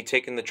 and will be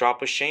taking the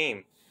drop of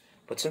shame.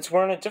 But since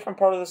we're in a different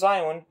part of this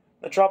island,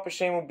 the drop of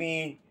shame will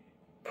be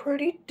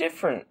pretty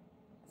different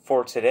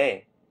for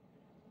today.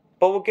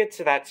 But we'll get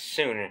to that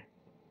soon.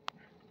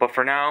 But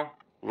for now,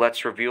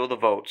 let's reveal the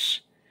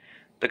votes.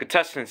 The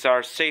contestants that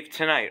are safe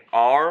tonight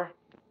are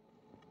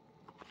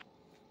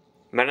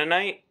Meta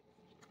Knight,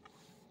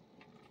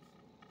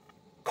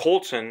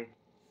 Colton,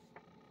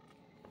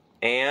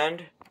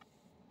 and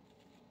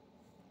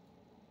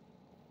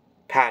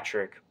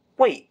Patrick.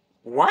 Wait,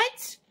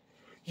 what?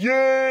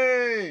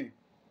 Yay!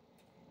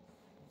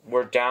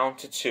 We're down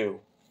to 2.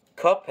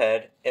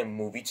 Cuphead and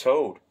Movie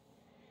Toad.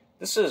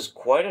 This is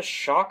quite a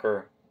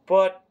shocker,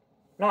 but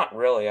not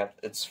really at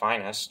its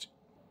finest.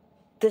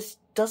 This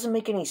doesn't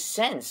make any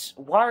sense.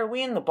 Why are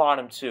we in the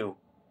bottom 2?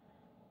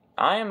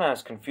 I am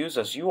as confused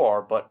as you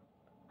are, but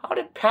how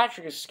did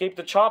Patrick escape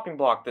the chopping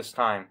block this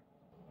time?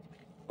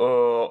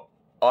 I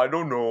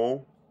don't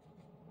know.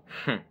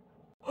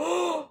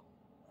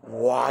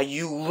 Why,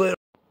 you little...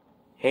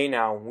 Hey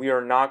now, we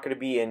are not going to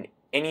be in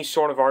any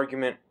sort of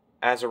argument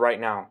as of right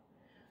now.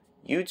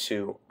 You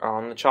two are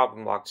on the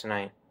chopping block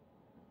tonight.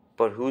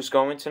 But who's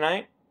going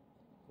tonight?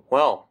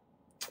 Well,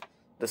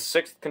 the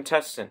 6th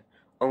contestant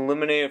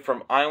eliminated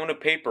from Island of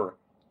Paper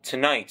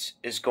tonight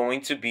is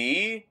going to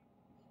be...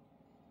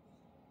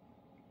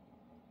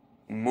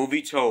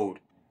 Movie Toad.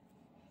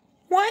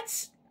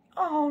 What?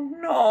 Oh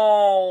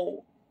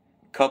no.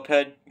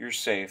 Cuphead, you're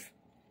safe.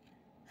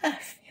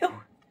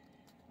 Phew.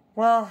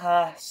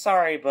 Well,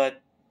 sorry,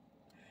 but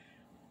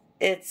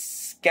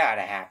it's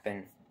gotta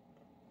happen.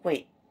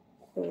 Wait,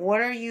 what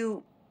are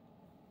you...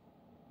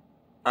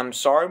 I'm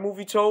sorry,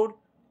 Movie Toad,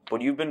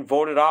 but you've been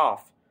voted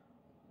off.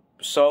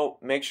 So,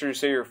 make sure to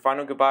say your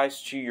final goodbyes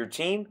to your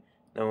team,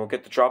 then we'll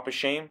get the drop of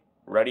shame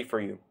ready for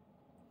you.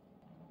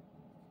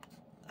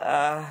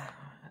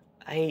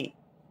 I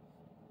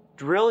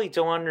really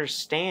don't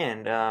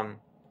understand.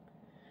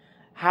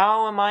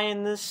 How am I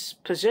in this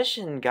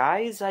position,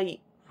 guys? I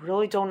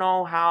really don't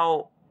know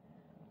how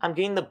I'm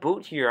getting the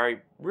boot here. I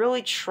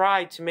really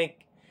tried to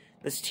make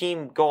this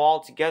team go all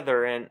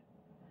together, and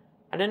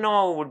I didn't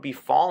know it would be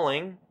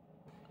falling.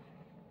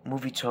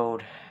 Movie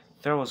Toad,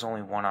 there was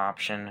only one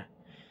option.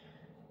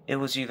 It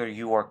was either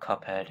you or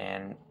Cuphead,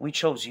 and we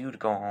chose you to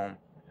go home.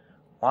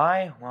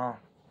 Why? Well,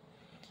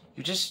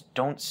 you just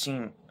don't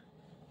seem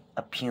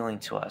appealing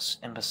to us,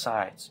 and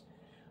besides,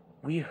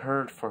 we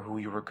heard for who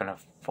you were gonna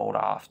vote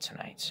off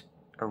tonight,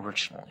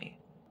 originally.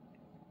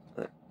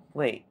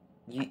 Wait,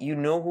 you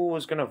know who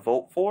was gonna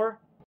vote for?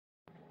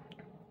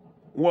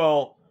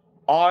 Well,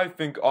 I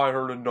think I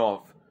heard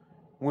enough.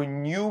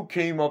 When you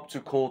came up to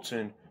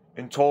Colton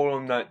and told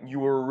him that you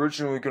were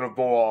originally gonna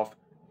vote off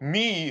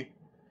me,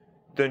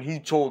 then he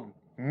told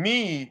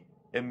me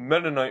and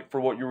Meta Knight for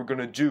what you were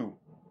gonna do.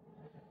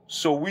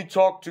 So we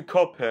talked to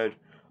Cuphead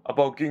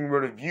about getting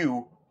rid of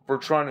you for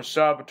trying to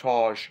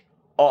sabotage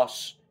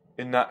us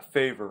in that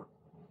favor.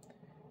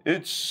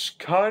 It's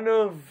kind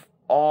of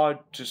odd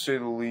to say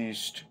the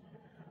least.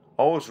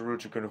 I was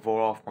originally gonna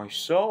vote off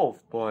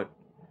myself, but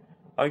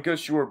I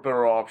guess you were a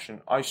better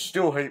option. I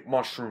still hate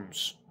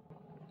mushrooms.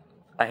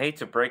 I hate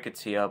to break it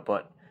to you,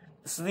 but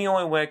this is the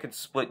only way I could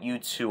split you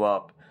two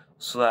up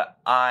so that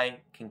I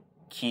can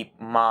keep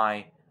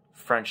my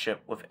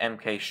friendship with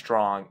MK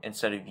strong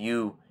instead of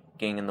you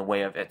getting in the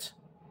way of it.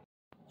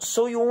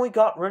 So you only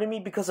got rid of me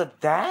because of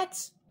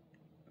that?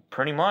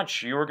 Pretty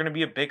much. You were going to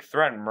be a big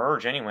threat and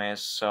merge anyways,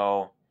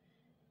 so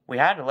we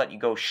had to let you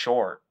go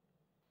short.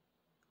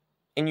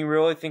 And you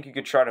really think you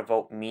could try to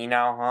vote me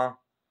now, huh?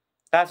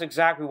 That's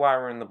exactly why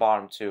we're in the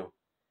bottom two.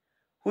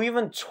 Who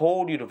even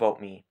told you to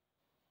vote me?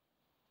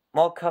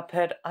 Well,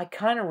 Cuphead, I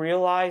kind of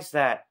realized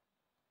that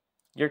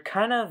you're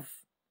kind of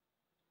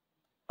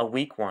a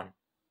weak one.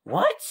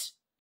 What?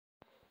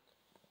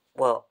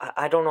 Well,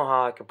 I don't know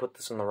how I can put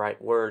this in the right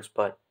words,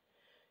 but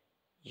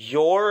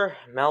your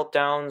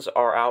meltdowns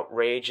are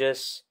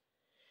outrageous,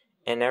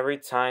 and every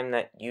time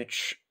that you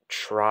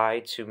try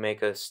to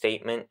make a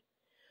statement,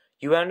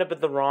 you end up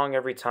in the wrong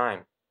every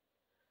time.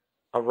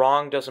 A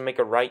wrong doesn't make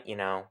a right, you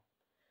know.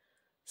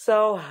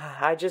 So,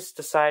 I just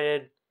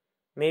decided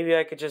maybe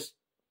I could just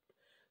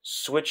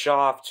switch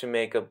off to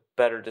make a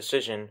better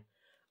decision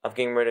of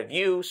getting rid of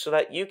you so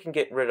that you can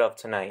get rid of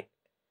tonight.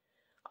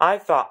 I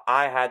thought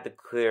I had the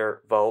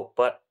clear vote,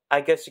 but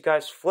I guess you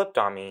guys flipped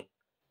on me.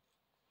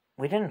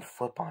 We didn't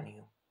flip on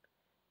you.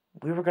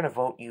 We were gonna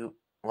vote you,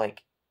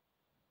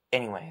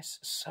 anyways,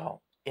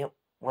 so it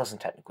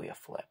wasn't technically a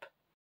flip.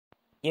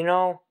 You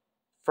know,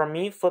 from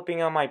me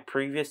flipping on my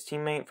previous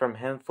teammate, from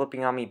him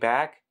flipping on me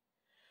back,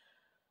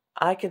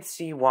 I can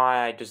see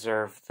why I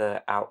deserve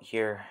the out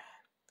here,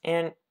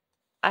 and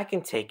I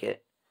can take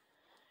it.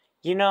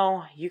 You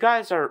know, you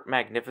guys are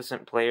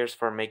magnificent players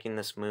for making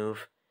this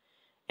move,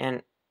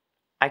 and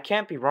I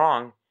can't be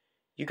wrong.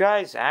 You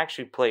guys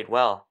actually played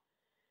well,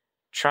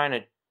 trying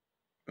to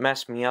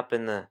mess me up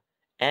in the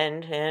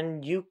end,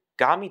 and you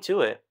got me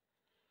to it.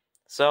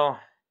 So,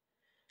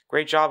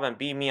 great job on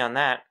beating me on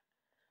that.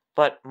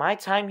 But my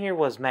time here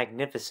was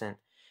magnificent.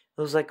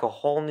 It was like a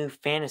whole new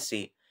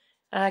fantasy,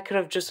 and I could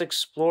have just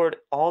explored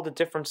all the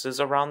differences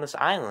around this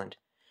island,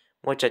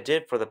 which I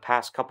did for the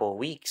past couple of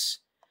weeks.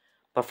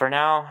 But for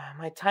now,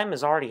 my time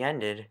has already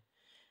ended,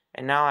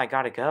 and now I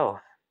gotta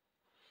go.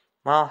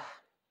 Well,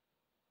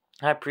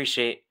 I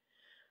appreciate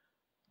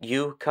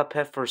you,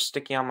 Cuphead, for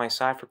sticking on my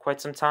side for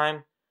quite some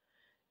time,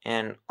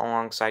 and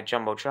alongside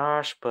Jumbo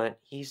Josh, but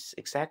he's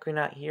exactly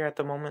not here at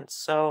the moment,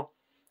 so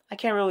I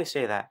can't really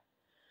say that.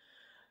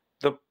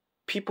 The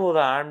people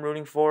that I'm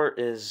rooting for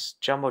is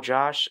Jumbo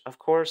Josh, of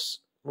course,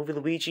 Movie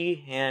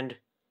Luigi, and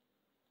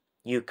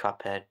you,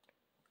 Cuphead.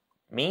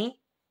 Me?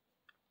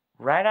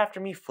 Right after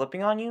me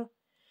flipping on you?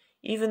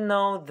 Even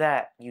though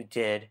that you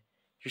did,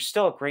 you're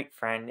still a great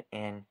friend,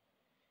 and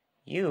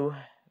you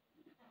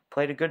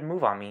played a good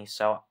move on me,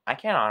 so I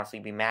can't honestly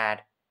be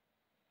mad.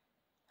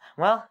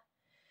 Well,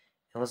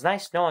 it was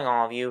nice knowing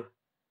all of you.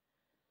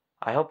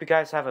 I hope you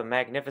guys have a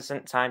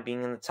magnificent time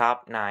being in the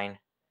top 9.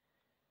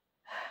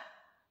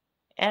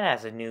 And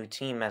as a new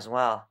team as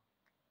well.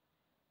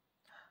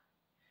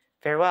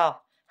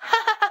 Farewell.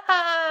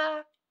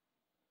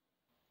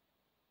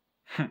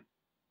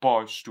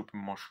 Bye, stupid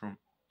mushroom.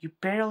 You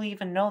barely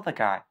even know the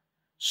guy.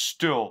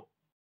 Still.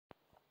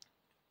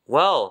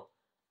 Well,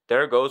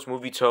 there goes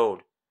Movie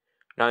Toad.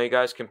 Now you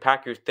guys can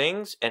pack your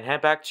things and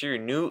head back to your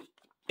new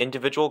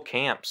individual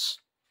camps.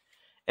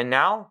 And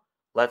now,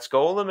 let's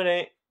go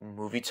eliminate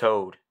Movie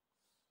Toad.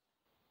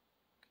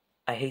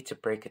 I hate to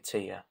break it to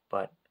you,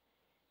 but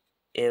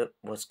it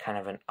was kind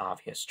of an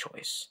obvious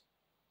choice.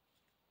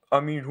 I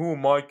mean, who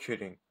am I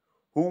kidding?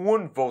 Who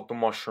wouldn't vote the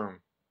mushroom?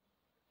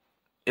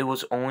 It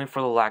was only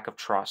for the lack of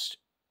trust,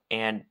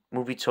 and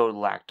Movie Toad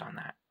lacked on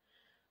that.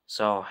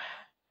 So,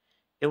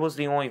 it was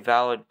the only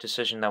valid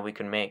decision that we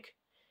could make.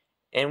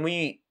 And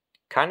we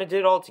kind of did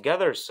it all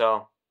together,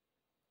 so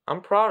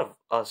I'm proud of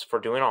us for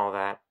doing all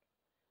that.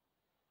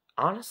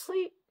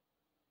 Honestly,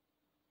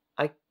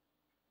 I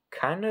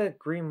kind of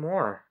agree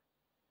more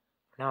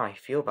now I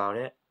feel about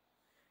it.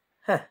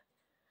 I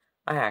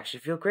actually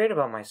feel great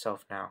about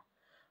myself now.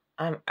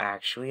 I'm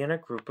actually in a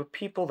group of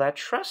people that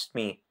trust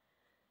me.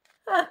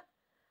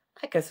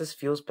 I guess this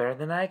feels better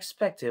than I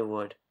expected it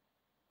would.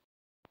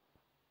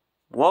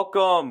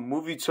 Welcome,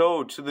 Movie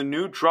Toad, to the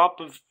new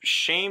Drop of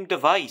Shame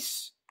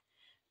device.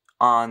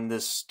 On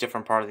this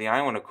different part of the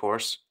island, of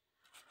course.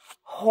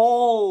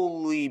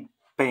 Holy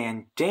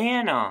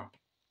bandana!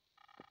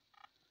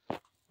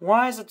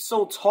 Why is it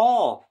so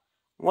tall?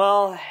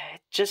 Well,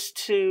 just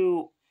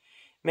to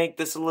make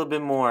this a little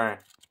bit more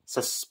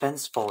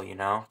suspenseful, you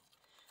know.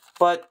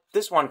 But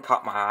this one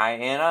caught my eye,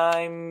 and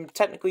I'm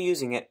technically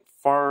using it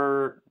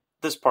for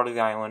this part of the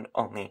island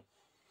only.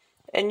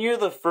 And you're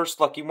the first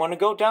lucky one to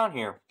go down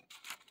here.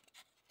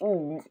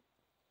 Ooh.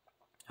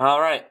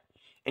 Alright,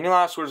 any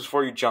last words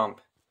before you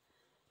jump?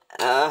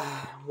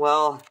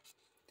 Well,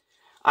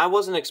 I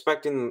wasn't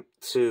expecting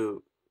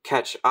to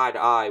catch eye to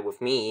eye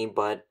with me,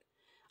 but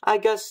I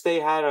guess they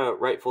had a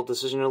rightful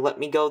decision to let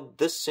me go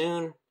this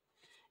soon.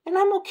 And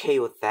I'm okay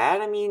with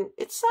that. I mean,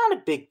 it's not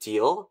a big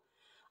deal.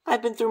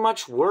 I've been through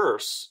much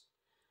worse.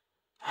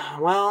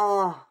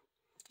 Well,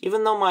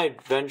 even though my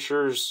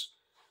adventures,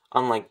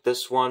 unlike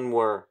this one,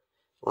 were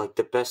like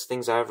the best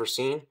things I've ever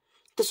seen,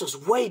 this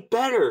was way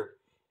better.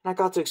 And I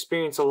got to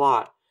experience a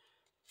lot.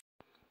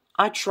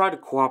 I tried to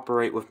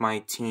cooperate with my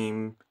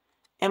team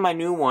and my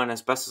new one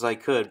as best as I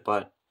could,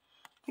 but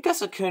I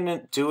guess I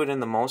couldn't do it in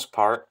the most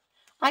part.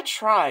 I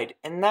tried,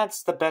 and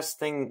that's the best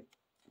thing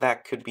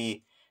that could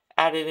be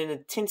added in a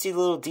teensy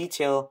little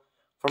detail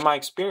for my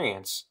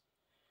experience.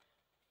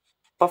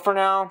 But for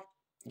now,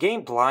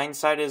 getting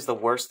blindsided is the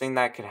worst thing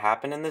that could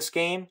happen in this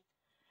game,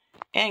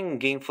 and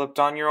getting flipped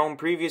on your own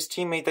previous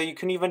teammate that you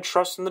couldn't even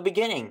trust in the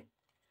beginning.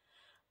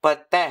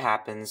 But that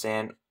happens,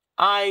 and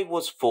I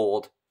was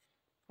fooled,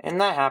 and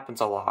that happens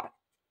a lot.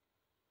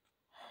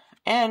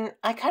 And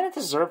I kind of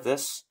deserve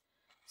this,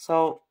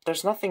 so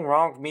there's nothing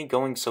wrong with me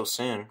going so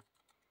soon.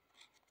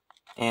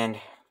 And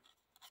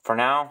for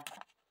now,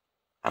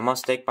 I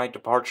must take my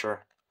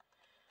departure.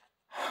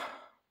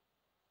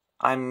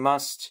 I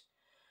must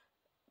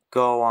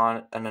go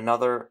on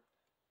another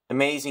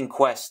amazing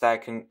quest that I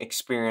can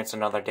experience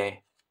another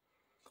day.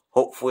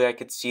 Hopefully I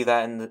could see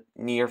that in the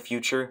near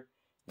future,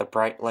 the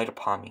bright light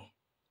upon me.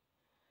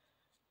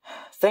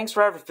 Thanks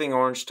for everything,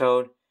 Orange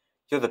Toad.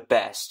 You're the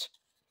best.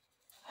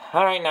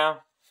 Alright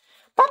now.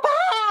 Bye-bye!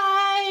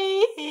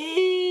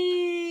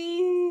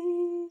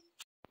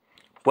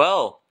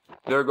 Well,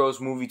 there goes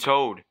Movie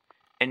Toad.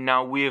 And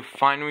now we have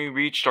finally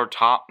reached our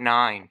top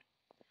 9.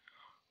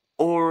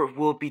 Or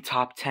will it be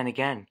top 10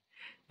 again?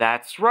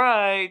 That's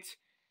right!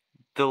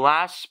 The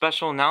last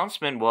special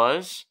announcement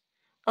was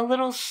a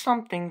little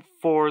something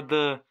for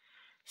the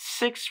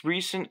 6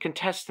 recent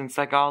contestants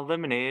that got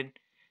eliminated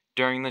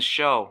during the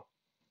show.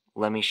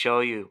 Let me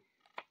show you.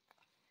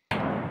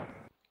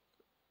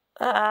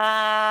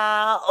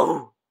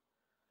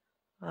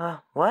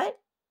 What?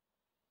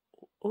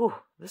 Ooh,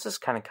 this is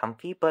kind of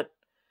comfy, but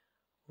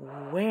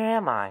where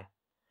am I?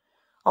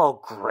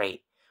 Oh,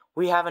 great.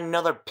 We have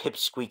another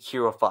pipsqueak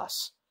here with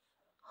us.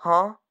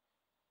 Huh?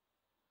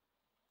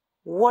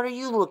 What are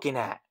you looking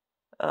at?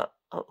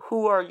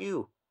 Who are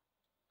you?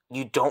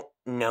 You don't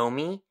know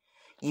me?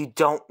 You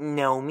don't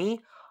know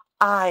me?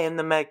 I am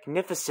the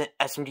magnificent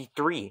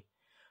SMD3.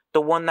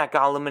 The one that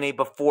got eliminated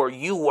before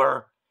you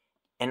were.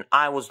 And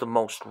I was the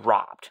most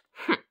robbed.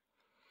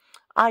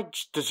 I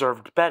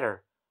deserved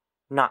better.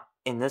 Not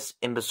in this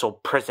imbecile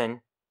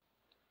prison.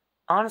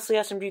 Honestly,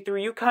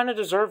 SMD3, you kind of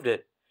deserved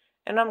it.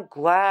 And I'm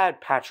glad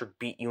Patrick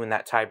beat you in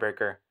that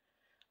tiebreaker.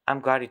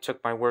 I'm glad he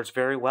took my words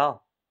very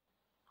well.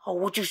 Oh,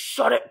 would you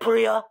shut it,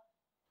 Priya?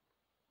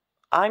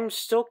 I'm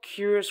still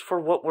curious for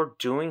what we're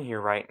doing here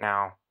right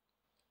now.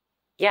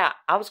 Yeah,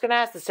 I was gonna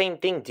ask the same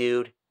thing,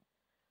 dude.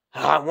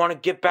 I want to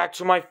get back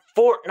to my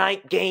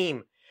Fortnite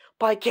game,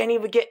 but I can't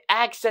even get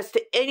access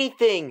to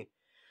anything.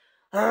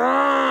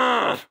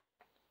 Hello,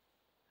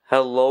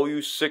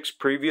 you 6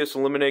 previous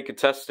eliminated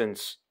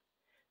contestants.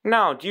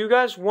 Now, do you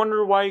guys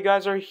wonder why you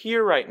guys are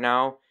here right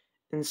now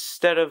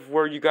instead of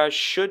where you guys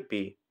should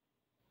be?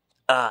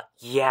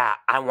 Yeah,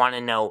 I want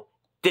to know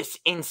this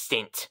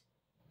instant.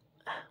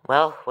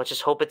 Well, let's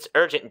just hope it's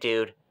urgent,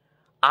 dude.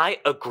 I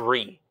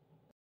agree.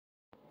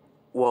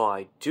 Well,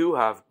 I do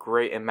have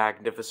great and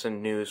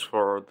magnificent news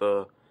for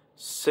the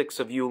 6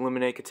 of you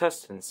eliminated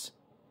contestants.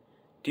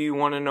 Do you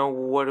want to know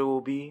what it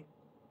will be?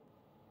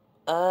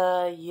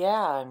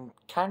 Yeah, I'm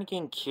kind of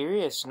getting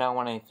curious now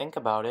when I think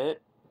about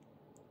it.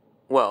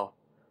 Well,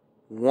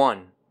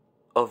 one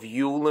of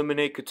you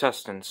eliminated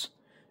contestants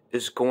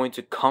is going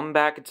to come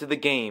back into the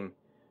game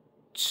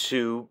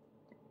to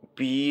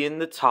be in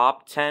the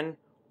top 10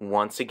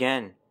 once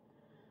again.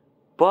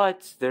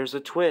 But there's a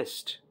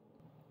twist.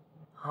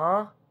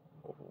 Huh?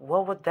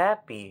 What would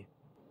that be?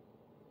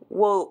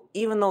 Well,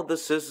 even though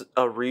this is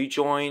a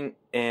rejoin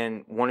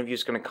and one of you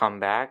is going to come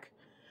back,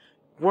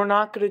 we're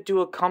not going to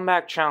do a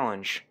comeback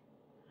challenge.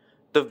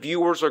 The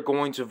viewers are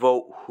going to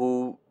vote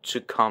who to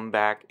come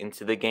back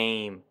into the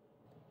game.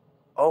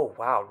 Oh,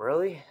 wow,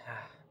 really?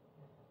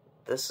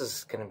 This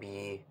is going to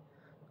be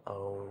a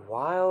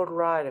wild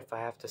ride if I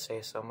have to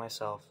say so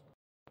myself.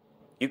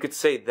 You could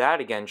say that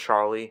again,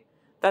 Charlie.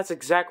 That's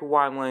exactly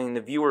why I'm letting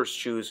the viewers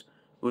choose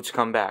who to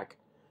come back.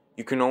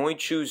 You can only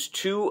choose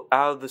 2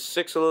 out of the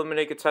 6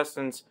 eliminated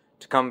contestants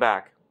to come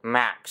back,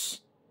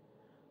 max.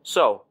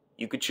 So,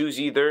 you could choose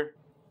either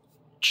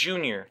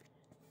Junior.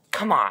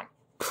 Come on,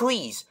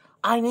 please.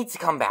 I need to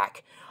come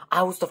back.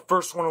 I was the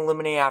first one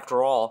eliminated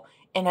after all,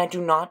 and I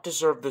do not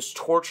deserve this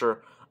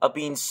torture of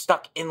being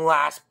stuck in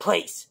last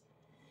place.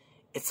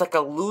 It's like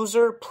a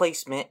loser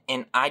placement,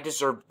 and I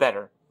deserve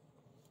better.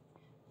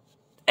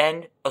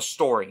 End of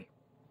story.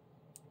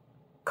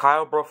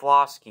 Kyle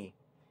Broflovsky.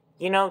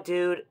 You know,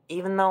 dude,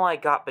 even though I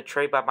got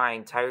betrayed by my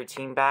entire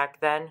team back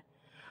then,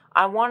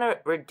 I want to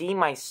redeem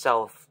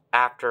myself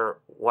after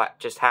what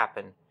just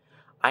happened.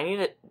 I need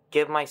to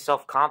give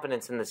myself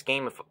confidence in this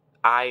game if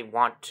I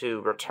want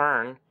to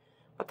return.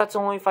 But that's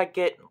only if I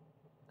get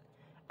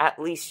at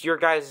least your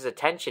guys'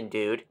 attention,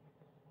 dude.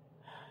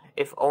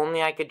 If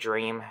only I could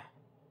dream.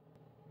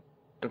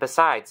 And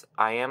besides,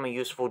 I am a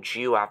useful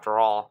Jew after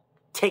all.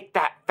 Take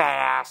that,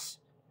 fat ass!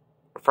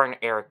 Referring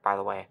to Eric, by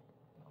the way.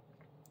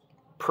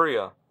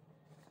 Priya.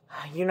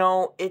 You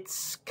know,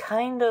 it's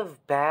kind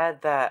of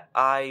bad that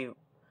I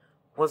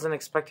wasn't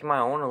expecting my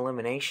own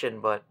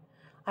elimination, but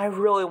I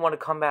really want to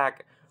come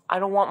back. I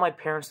don't want my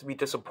parents to be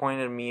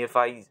disappointed in me if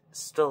I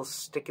still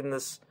stick in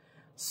this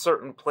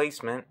certain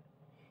placement,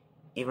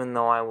 even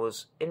though I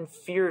was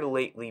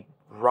infuriatingly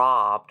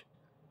robbed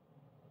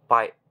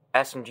by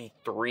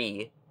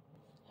SMG3.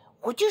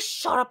 Would you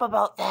shut up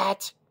about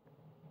that?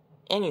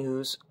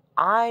 Anywho's,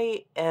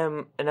 I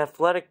am an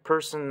athletic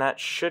person that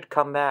should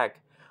come back.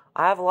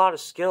 I have a lot of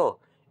skill,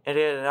 and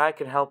I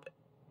can help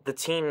the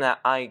team that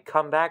I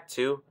come back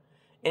to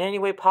in any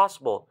way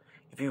possible.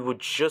 If you would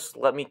just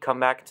let me come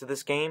back to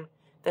this game,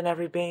 then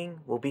everything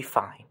will be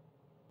fine.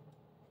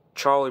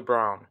 Charlie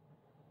Brown.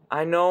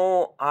 I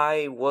know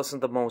I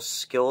wasn't the most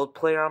skilled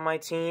player on my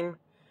team,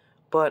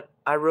 but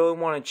I really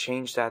want to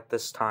change that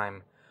this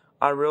time.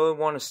 I really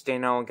want to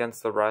stand out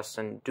against the rest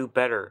and do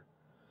better.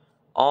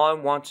 All I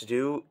want to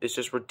do is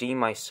just redeem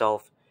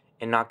myself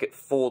and not get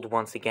fooled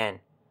once again.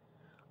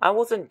 I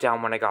wasn't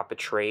down when I got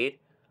betrayed.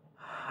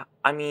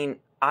 I mean,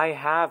 I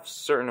have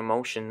certain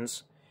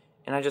emotions,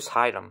 and I just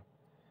hide them.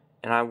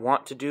 And I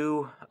want to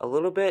do a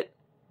little bit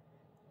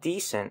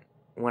decent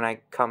when I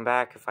come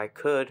back if I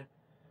could,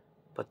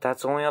 but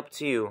that's only up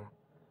to you.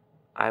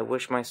 I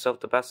wish myself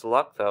the best of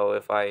luck, though,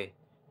 if I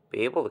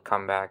be able to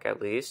come back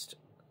at least.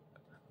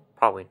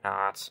 Probably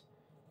not.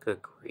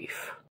 Good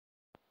grief.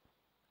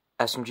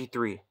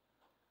 SMG3.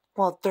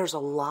 Well, there's a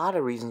lot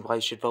of reasons why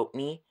you should vote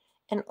me,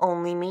 and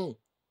only me.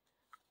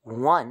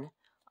 1,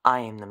 I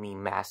am the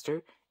meme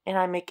master, and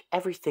I make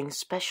everything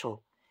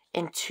special.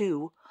 And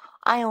 2,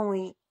 I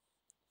only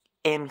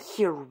am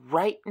here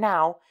right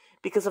now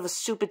because of a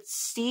stupid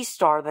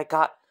C-star that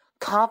got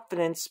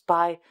confidence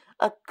by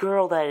a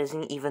girl that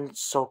isn't even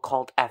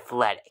so-called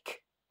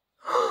athletic.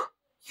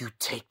 You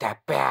take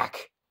that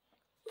back.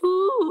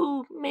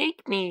 Ooh,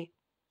 make me.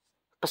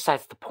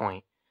 Besides the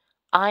point,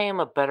 I am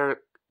a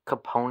better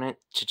component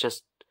to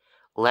just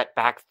let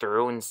back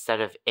through instead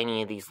of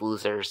any of these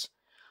losers.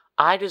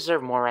 I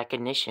deserve more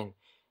recognition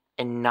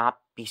and not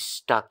be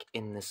stuck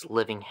in this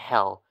living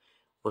hell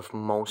with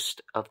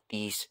most of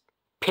these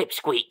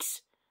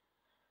pipsqueaks.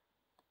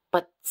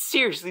 But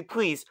seriously,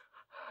 please,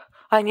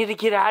 I need to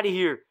get out of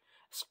here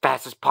as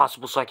fast as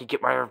possible so I can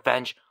get my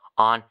revenge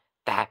on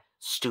that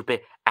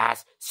stupid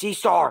ass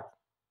C-star.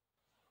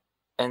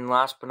 And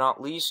last but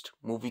not least,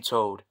 Movie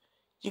Toad.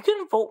 You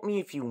can vote me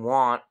if you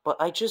want, but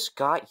I just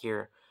got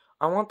here.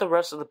 I want the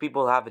rest of the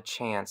people to have a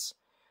chance.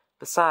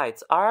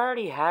 Besides, I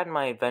already had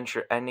my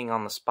adventure ending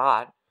on the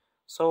spot,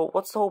 so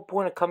what's the whole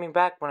point of coming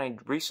back when I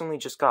recently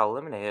just got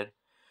eliminated?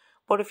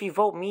 But if you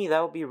vote me,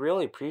 that would be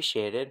really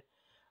appreciated.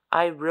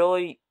 I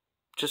really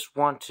just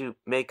want to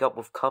make up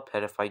with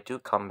Cuphead if I do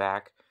come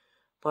back,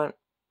 but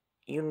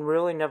you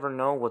really never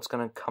know what's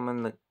going to come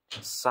in the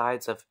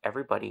sides of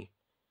everybody.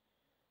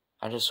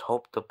 I just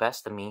hope the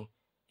best of me.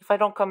 If I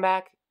don't come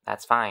back,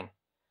 that's fine.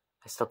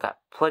 I still got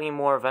plenty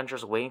more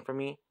adventures waiting for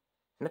me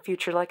in the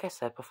future, like I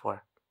said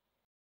before.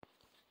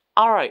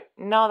 Alright,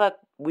 now that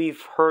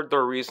we've heard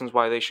their reasons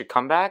why they should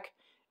come back,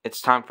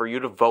 it's time for you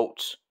to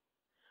vote.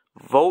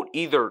 Vote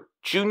either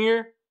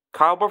Junior,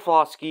 Kyle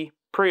Barflosky,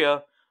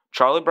 Priya,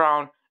 Charlie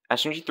Brown,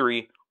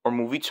 SMG3, or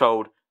Movie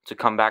Toad to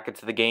come back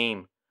into the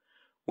game.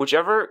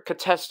 Whichever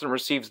contestant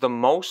receives the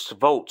most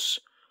votes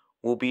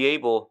will be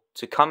able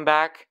to come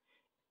back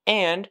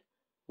and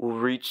will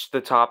reach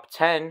the top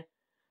 10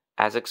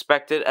 as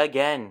expected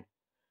again.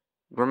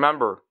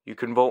 Remember, you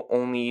can vote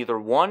only either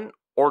 1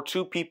 or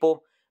 2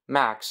 people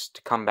max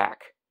to come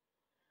back.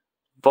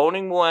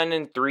 Voting will end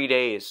in 3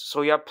 days,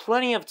 so you have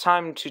plenty of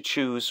time to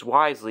choose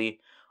wisely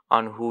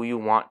on who you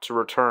want to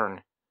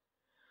return.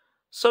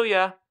 So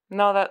yeah,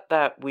 now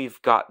that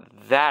we've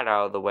got that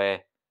out of the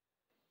way,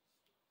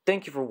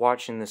 thank you for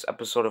watching this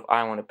episode of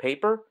Island of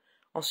Paper.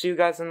 I'll see you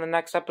guys in the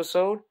next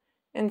episode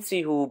and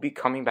see who will be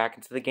coming back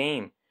into the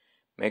game.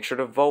 Make sure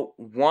to vote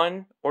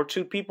 1 or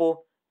 2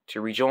 people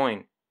to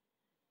rejoin.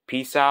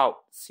 Peace out.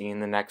 See you in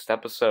the next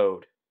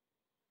episode.